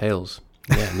weird tails.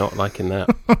 Yeah, not liking that.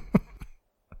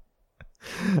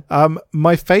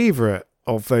 My favourite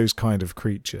of those kind of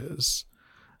creatures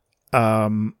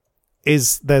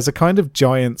is there's a kind of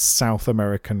giant South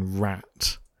American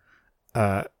rat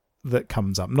that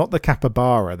comes up. Not the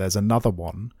capybara, there's another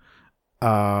one.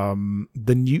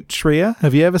 The nutria.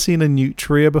 Have you ever seen a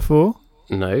nutria before?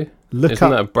 No. Look Isn't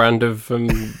up. that a brand of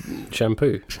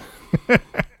shampoo?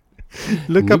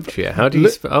 Look Nutria. up. How do you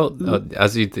spell?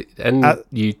 As you Nutra.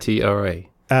 Nutria.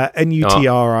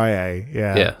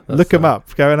 Yeah. Yeah, that's Look them that.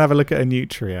 up. Go and have a look at a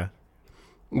nutria.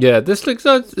 Yeah, this looks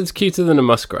it's cuter than a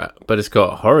muskrat, but it's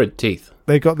got horrid teeth.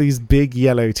 They've got these big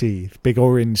yellow teeth, big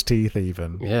orange teeth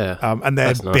even. Yeah. And they're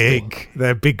that's nasty. big.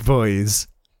 They're big boys.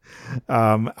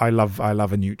 I love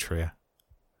a nutria.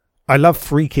 I love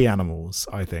freaky animals,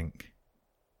 I think.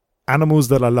 Animals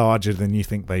that are larger than you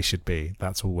think they should be.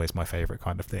 That's always my favourite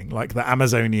kind of thing. Like the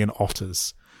Amazonian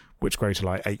otters, which grow to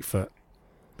like 8 foot.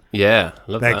 Yeah,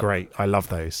 love They're that. great. I love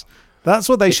those. That's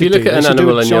what they If should you do. look at They an should do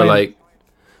animal a and you're giant- like,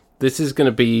 this is going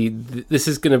to be this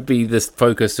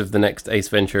focus of the next Ace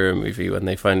Ventura movie when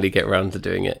they finally get round to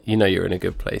doing it. You know you're in a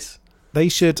good place. they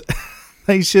should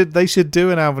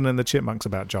do an Alvin and the Chipmunks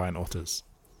about giant otters.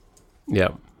 Yeah.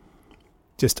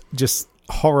 Just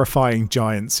horrifying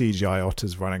giant CGI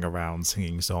otters running around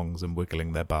singing songs and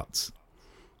wiggling their butts.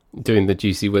 Doing the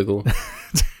juicy wiggle.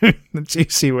 The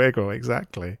juicy wiggle,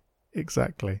 exactly.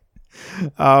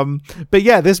 But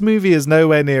yeah, this movie is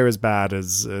nowhere near as bad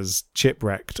as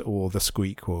Chipwrecked or The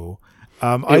Squeakquel.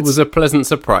 It was a pleasant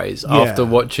surprise Yeah. after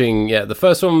watching. Yeah, the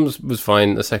first one was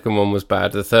fine. The second one was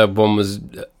bad. The third one was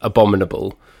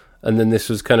abominable. And then this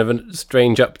was kind of a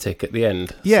strange uptick at the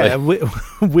end. Yeah, So,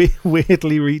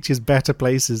 weirdly reaches better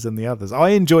places than the others. I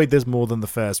enjoyed this more than the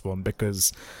first one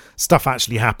because stuff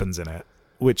actually happens in it,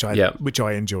 which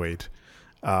I enjoyed.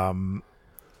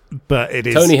 But it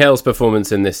is Tony Hale's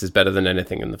performance in this is better than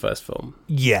anything in the first film.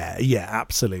 Yeah,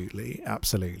 absolutely.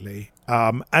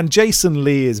 And Jason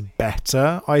Lee is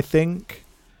better, I think.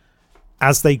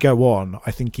 As they go on,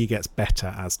 I think he gets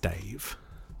better as Dave.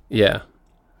 Yeah.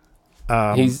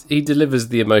 He delivers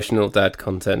the emotional dad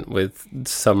content with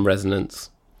some resonance.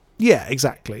 Yeah,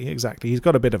 exactly. He's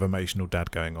got a bit of emotional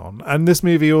dad going on. And this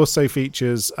movie also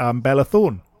features Bella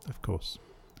Thorne, of course.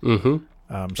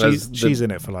 Mm-hmm. She's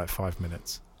in it for like 5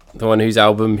 minutes. The one whose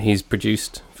album he's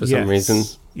produced for some reason.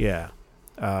 Yeah.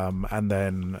 And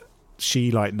then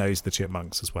she knows the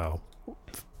Chipmunks as well,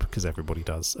 because everybody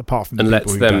does, apart from the and people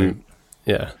lets who them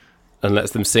don't. and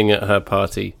lets them sing at her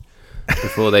party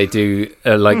before they do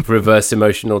a reverse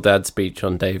emotional dad speech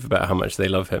on Dave about how much they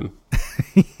love him.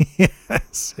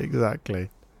 Yes, exactly.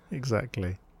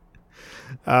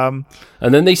 And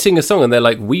then they sing a song and they're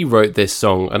like, we wrote this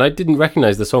song, and I didn't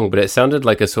recognize the song, but it sounded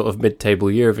like a sort of mid-table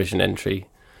Eurovision entry,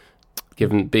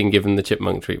 being given the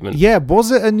Chipmunk treatment. Yeah,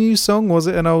 was it a new song? Was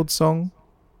it an old song?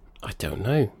 I don't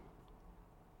know.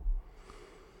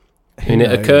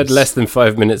 It occurred less than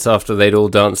 5 minutes after they'd all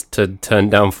danced to Turn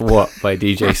Down For What by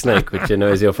DJ Snake, which I know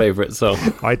is your favourite song.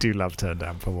 I do love Turn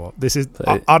Down For What. This is,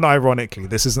 unironically,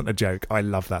 this isn't a joke. I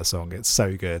love that song. It's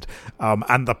so good.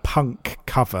 And the punk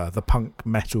cover, the punk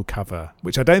metal cover,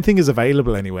 which I don't think is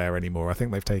available anywhere anymore. I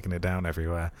think they've taken it down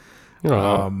everywhere.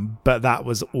 But that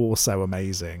was also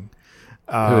amazing.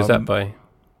 Who was that by?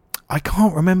 I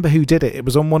can't remember who did it. It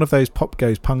was on one of those Pop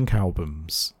Goes Punk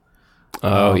albums.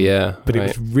 Yeah. But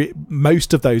it was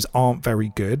most of those aren't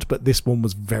very good, but this one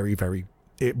was very, very,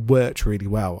 it worked really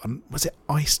well. And was it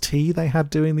Ice-T they had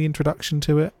doing the introduction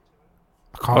to it?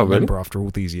 I can't remember after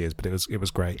all these years, but it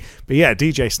was great. But yeah,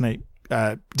 DJ Snake,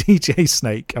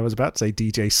 I was about to say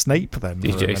DJ Snape then.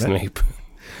 DJ Snape.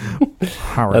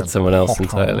 That's someone else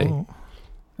entirely.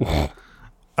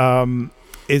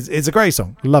 It's a great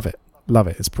song. Love it.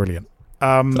 It's brilliant.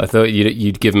 I thought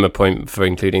you'd give him a point for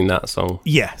including that song.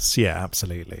 Yes, yeah,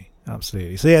 absolutely. So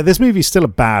yeah, this movie's still a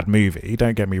bad movie.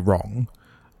 Don't get me wrong,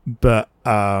 but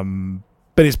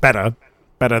it's better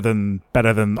than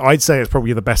I'd say it's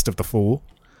probably the best of the four.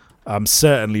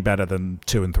 Certainly better than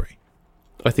 2 and 3.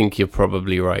 I think you're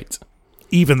probably right.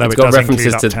 Even though it's it got does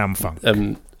references include Uptown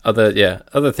Funk.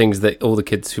 Other things that all the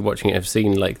kids who are watching it have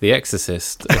seen, like The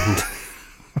Exorcist.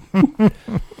 And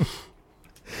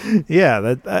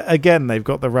yeah, again, they've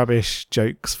got the rubbish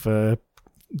jokes for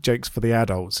the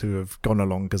adults who have gone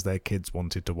along because their kids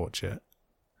wanted to watch it,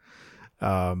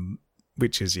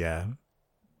 which is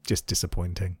just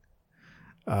disappointing.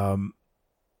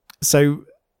 So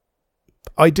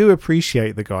I do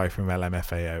appreciate the guy from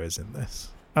LMFAO is in this,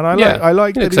 and I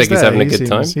like that he's having a good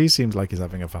time. He seems like he's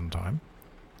having a fun time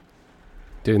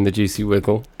doing the juicy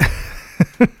wiggle.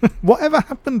 Whatever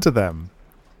happened to them?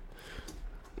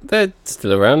 They're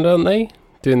still around, aren't they?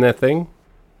 Doing their thing.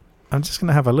 I'm just going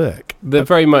to have a look. They're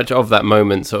very much of that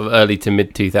moment, sort of early to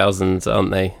mid 2000s, aren't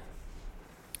they?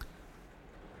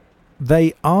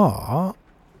 They are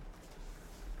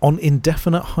on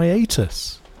indefinite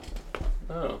hiatus.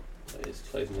 Oh, it is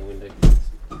closing the window.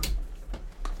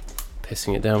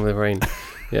 Pissing it down with rain.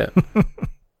 Yeah.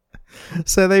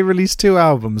 So they released 2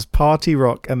 albums, Party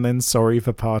Rock and then Sorry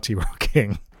for Party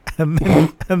Rocking, and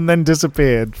then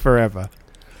disappeared forever.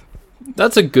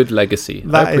 That's a good legacy.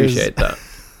 I appreciate that.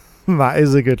 That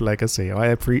is a good legacy.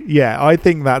 I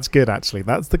think that's good, actually.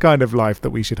 That's the kind of life that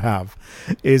we should have,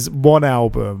 is one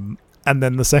album, and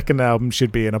then the second album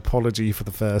should be an apology for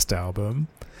the first album,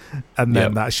 and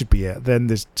then that should be it. Then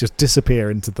there's just disappear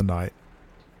into the night.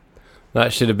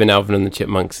 That should have been Alvin and the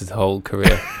Chipmunks' whole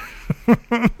career.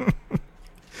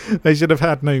 They should have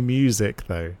had no music,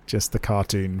 though. Just the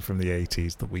cartoon from the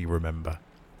 80s that we remember.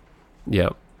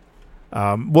 Yep.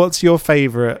 What's your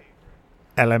favourite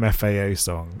LMFAO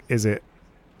song? Is it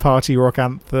Party Rock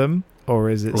Anthem, or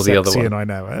is it Sexy and I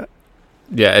Know It?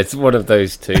 Yeah, it's one of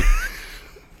those two.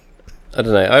 I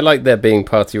don't know. I like there being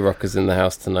party rockers in the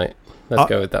house tonight. Let's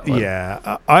go with that one.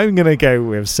 Yeah, I'm going to go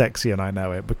with Sexy and I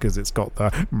Know It because it's got the...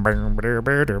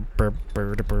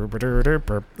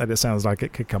 and it sounds like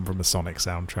it could come from a Sonic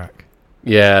soundtrack.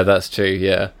 Yeah, that's true,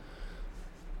 yeah.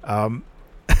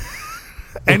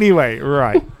 Anyway,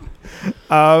 right.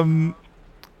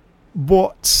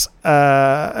 What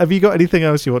have you got anything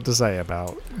else you want to say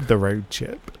about The Road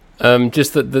Chip?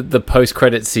 Just that the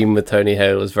post-credit scene with Tony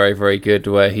Hale was very, very good,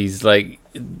 where he's like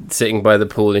sitting by the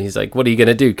pool and he's like, what are you going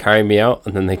to do, carry me out?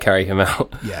 And then they carry him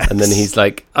out. Yes. And then he's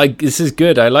like, this is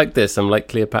good, I like this, I'm like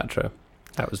Cleopatra.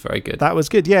 That was very good. That was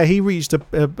good. Yeah, he reached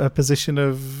a position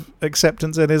of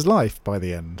acceptance in his life by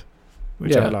the end,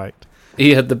 which I liked.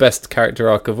 He had the best character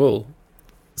arc of all.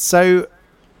 So,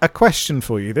 a question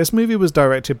for you. This movie was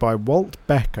directed by Walt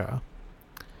Becker.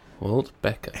 Walt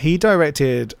Becker. He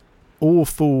directed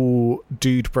awful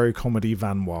dude bro comedy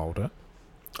Van Wilder.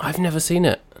 I've never seen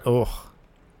it. Oh.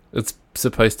 It's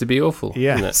supposed to be awful.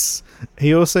 Yes.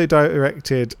 He also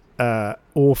directed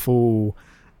awful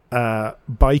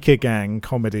biker gang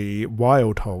comedy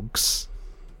Wild Hogs.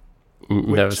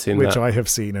 Never seen that. Which I have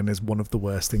seen and is one of the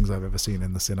worst things I've ever seen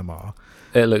in the cinema.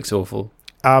 It looks awful.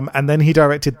 And then he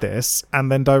directed this,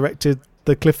 and then directed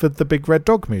the Clifford the Big Red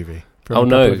Dog movie from a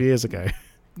couple of years ago.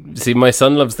 See, my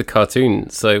son loves the cartoon,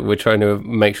 so we're trying to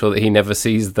make sure that he never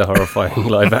sees the horrifying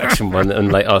live action one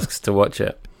and like asks to watch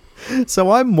it.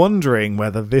 So I'm wondering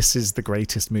whether this is the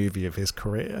greatest movie of his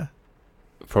career.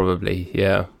 Probably,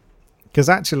 yeah. Because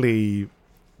actually,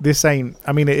 this ain't...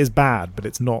 I mean, it is bad, but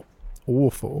it's not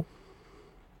awful.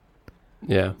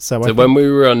 Yeah. So when we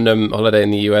were on holiday in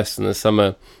the US in the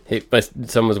summer, my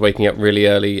son was waking up really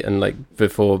early and like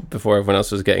before everyone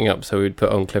else was getting up, so we'd put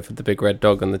on Clifford the Big Red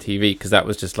Dog on the TV, because that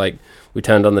was just like, we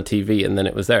turned on the TV and then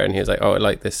it was there, and he was like, oh, I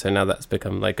like this. So now that's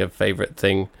become like a favourite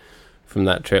thing from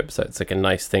that trip. So it's like a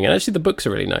nice thing. And actually the books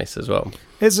are really nice as well.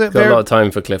 Got a lot of time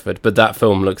for Clifford, but that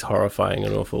film looks horrifying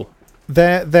and awful.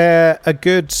 They're a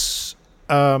good,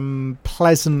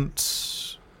 pleasant...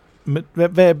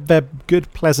 They're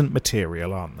good, pleasant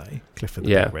material, aren't they? Clifford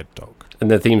the Big Red Dog. And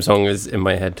the theme song is in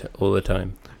my head all the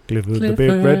time. Clifford the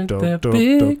Big Red Dog,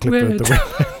 Clifford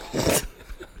the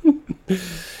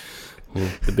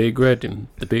The Big Red,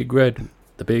 the Big Red,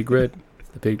 the Big Red,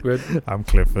 the Big Red. I'm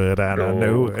Clifford and I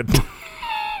know it.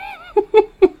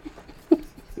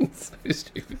 So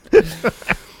stupid.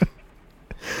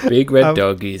 Big Red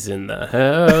Doggy's in the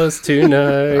house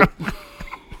tonight.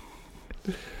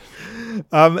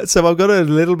 So I've got a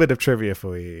little bit of trivia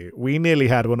for you. We nearly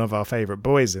had one of our favourite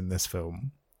boys in this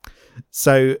film.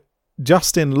 So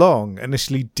Justin Long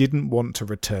initially didn't want to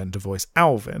return to voice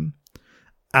Alvin,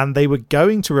 and they were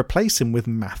going to replace him with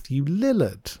Matthew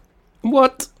Lillard.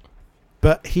 What?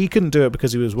 But he couldn't do it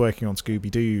because he was working on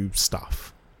Scooby-Doo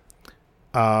stuff.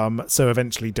 So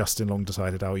eventually Justin Long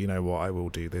decided, oh, you know what, I will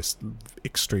do this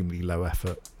extremely low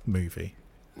effort movie.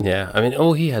 Yeah, I mean,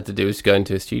 all he had to do was go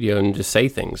into a studio and just say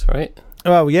things, right?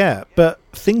 Oh, yeah, but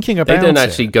thinking about it... They don't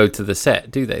actually go to the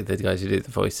set, do they, the guys who do the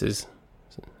voices?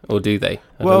 Or do they?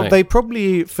 Well, they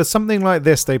probably, for something like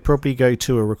this, they probably go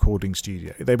to a recording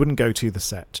studio. They wouldn't go to the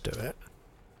set to do it.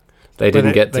 They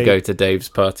didn't get to go to Dave's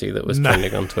party that was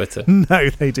trending on Twitter. No,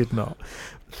 they did not.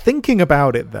 Thinking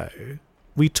about it, though,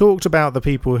 we talked about the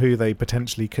people who they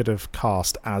potentially could have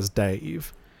cast as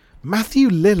Dave. Matthew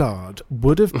Lillard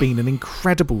would have been an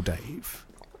incredible Dave.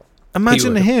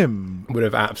 Imagine him. Would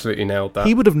have absolutely nailed that.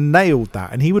 He would have nailed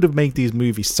that, and he would have made these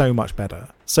movies so much better.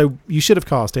 So you should have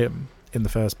cast him in the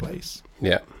first place.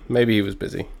 Yeah, maybe he was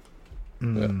busy.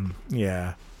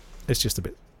 Yeah, it's just a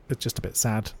bit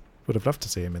sad. Would have loved to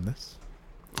see him in this.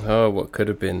 Oh, what could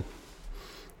have been?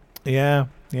 Yeah.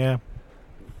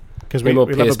 Because we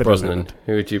Pierce Brosnan.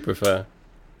 Who would you prefer?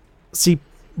 See,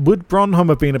 would Bronholm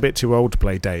have been a bit too old to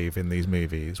play Dave in these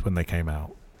movies when they came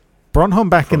out? Bronholm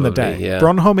back in the day. Yeah.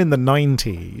 Bronholm in the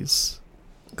 90s.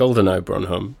 GoldenEye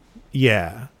Bronholm.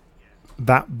 Yeah.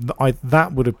 That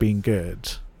would have been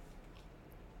good.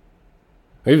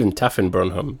 Or even Taffin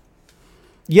Bronholm.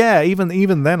 Yeah,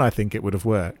 even then I think it would have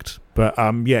worked. But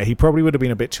yeah, he probably would have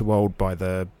been a bit too old by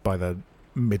the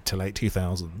mid to late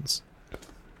 2000s.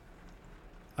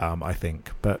 I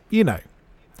think. But, you know,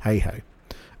 hey-ho.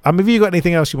 Have you got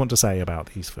anything else you want to say about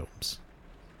these films?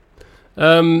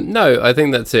 No, I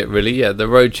think that's it, really. Yeah, the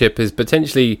road trip is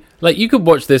potentially... Like, you could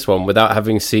watch this one without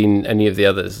having seen any of the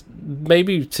others.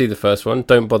 Maybe see the first one.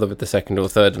 Don't bother with the second or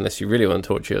third unless you really want to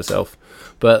torture yourself.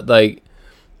 But, like,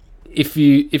 if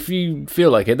you feel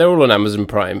like it, they're all on Amazon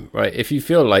Prime, right? If you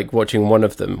feel like watching one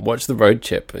of them, watch the road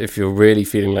trip. If you're really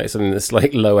feeling like something that's,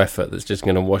 like, low effort, that's just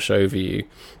going to wash over you,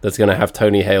 that's going to have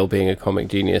Tony Hale being a comic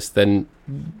genius, then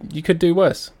you could do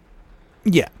worse.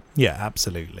 Yeah,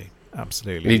 absolutely.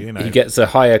 Absolutely. He gets a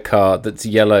hire car that's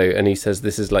yellow and he says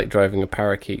this is like driving a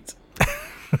parakeet.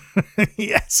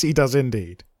 Yes, he does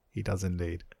indeed. So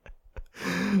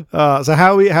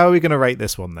how are we going to rate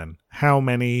this one then? How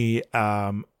many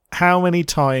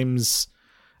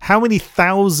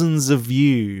thousands of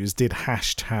views did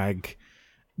hashtag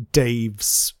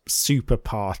Dave's Super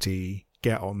Party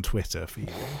get on Twitter for you?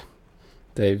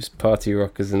 Dave's Party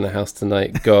Rockers in the House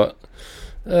Tonight got...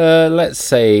 let's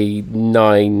say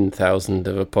 9,000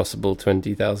 of a possible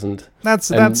 20,000.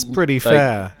 That's pretty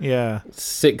fair. Yeah,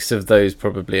 6 of those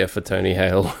probably are for Tony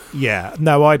Hale. Yeah,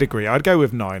 no, I'd agree. I'd go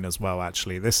with 9 as well.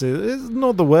 Actually, this is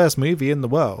not the worst movie in the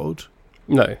world.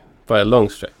 No, by a long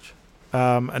stretch.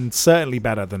 And certainly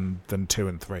better than 2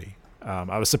 and 3.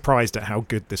 I was surprised at how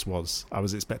good this was. I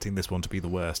was expecting this one to be the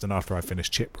worst, and after I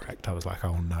finished Chipwrecked, I was like,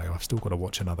 oh no, I've still got to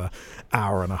watch another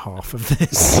hour and a half of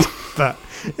this. But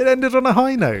it ended on a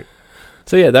high note.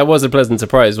 So yeah, that was a pleasant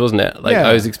surprise, wasn't it? Like, yeah.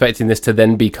 I was expecting this to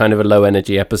then be kind of a low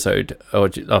energy episode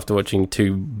after watching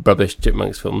 2 rubbish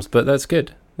Chipmunks films, but that's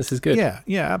good. This is good. Yeah,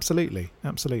 absolutely.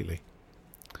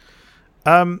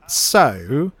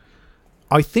 So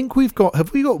I think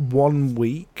have we got 1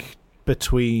 week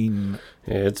between...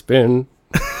 It's been...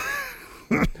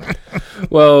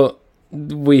 Well,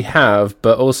 We have,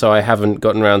 but also I haven't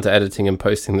gotten around to editing and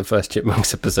posting the first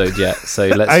Chipmunks episode yet. So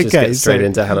let's just get straight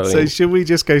into Halloween. So should we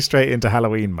just go straight into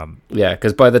Halloween month? Yeah,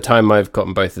 because by the time I've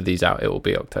gotten both of these out, it will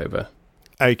be October.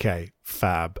 Okay,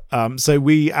 fab. So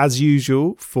we, as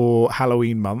usual, for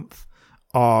Halloween month,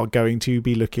 are going to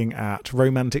be looking at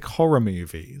romantic horror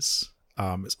movies.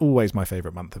 It's always my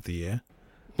favourite month of the year.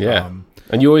 Yeah,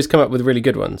 and you always come up with really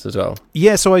good ones as well.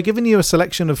 Yeah, so I've given you a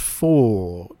selection of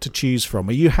 4 to choose from.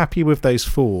 Are you happy with those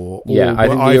 4? Or yeah, I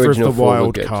think either the original of the 4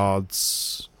 wild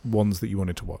cards ones that you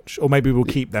wanted to watch? Or maybe we'll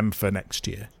keep them for next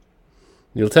year.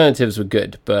 The alternatives were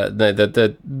good, but no,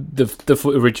 the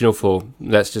original 4,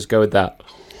 let's just go with that.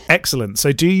 Excellent.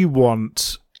 So do you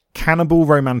want Cannibal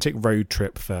Romantic Road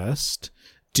Trip first?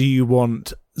 Do you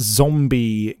want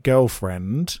Zombie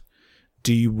Girlfriend?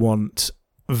 Do you want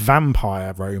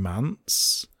Vampire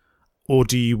Romance? Or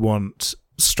do you want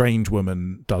Strange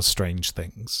Woman Does Strange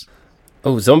Things?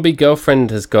 Oh, Zombie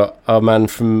Girlfriend has got our man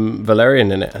from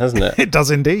Valerian in it, hasn't it? It does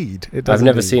indeed. I've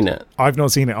never seen it. I've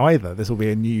not seen it either. This will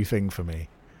be a new thing for me.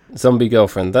 Zombie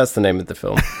Girlfriend, that's the name of the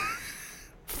film.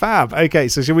 Fab. Okay,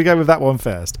 so should we go with that one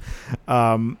first?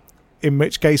 In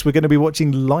which case, we're going to be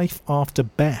watching Life After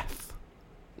Beth.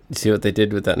 You see what they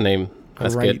did with that name?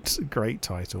 That's Great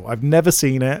title. I've never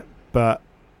seen it, but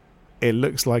it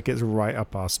looks like it's right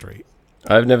up our street.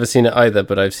 I've never seen it either,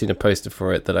 but I've seen a poster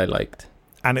for it that I liked.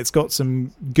 And it's got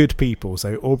some good people.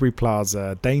 So Aubrey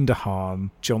Plaza, Dane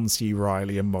DeHaan, John C.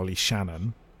 Reilly, and Molly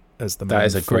Shannon as the main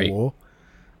 4.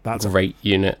 That is a great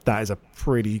unit. That is a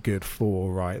pretty good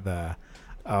 4 right there.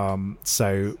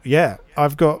 So yeah, I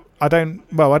don't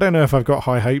know if I've got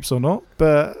high hopes or not,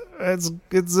 but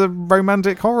it's a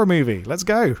romantic horror movie. Let's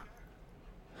go.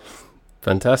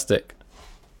 Fantastic.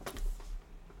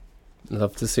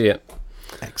 Love to see it.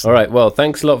 Excellent. All right, well,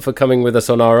 thanks a lot for coming with us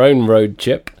on our own road,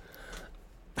 Chip.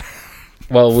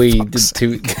 Well, we did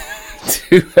two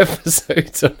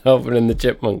episodes on Alvin and the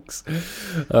Chipmunks.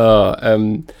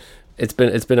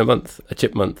 It's been a month, a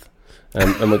chip month,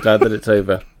 and we're glad that it's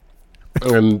over.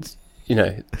 So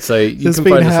you can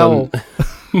find us on.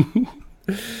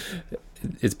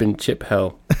 It's been chip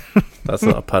hell. That's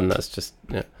not a pun. That's just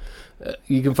yeah.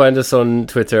 You can find us on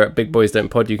Twitter at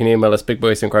BigBoysDon'tPod. You can email us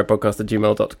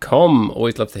bigboysdon'tcrypodcast@gmail.com.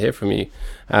 Always love to hear from you.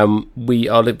 We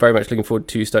are very much looking forward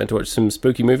to starting to watch some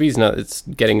spooky movies now that it's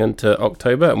getting into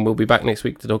October, and we'll be back next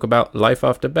week to talk about Life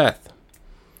After Beth.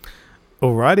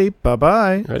 Alrighty,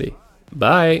 bye-bye. Ready?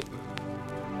 Bye.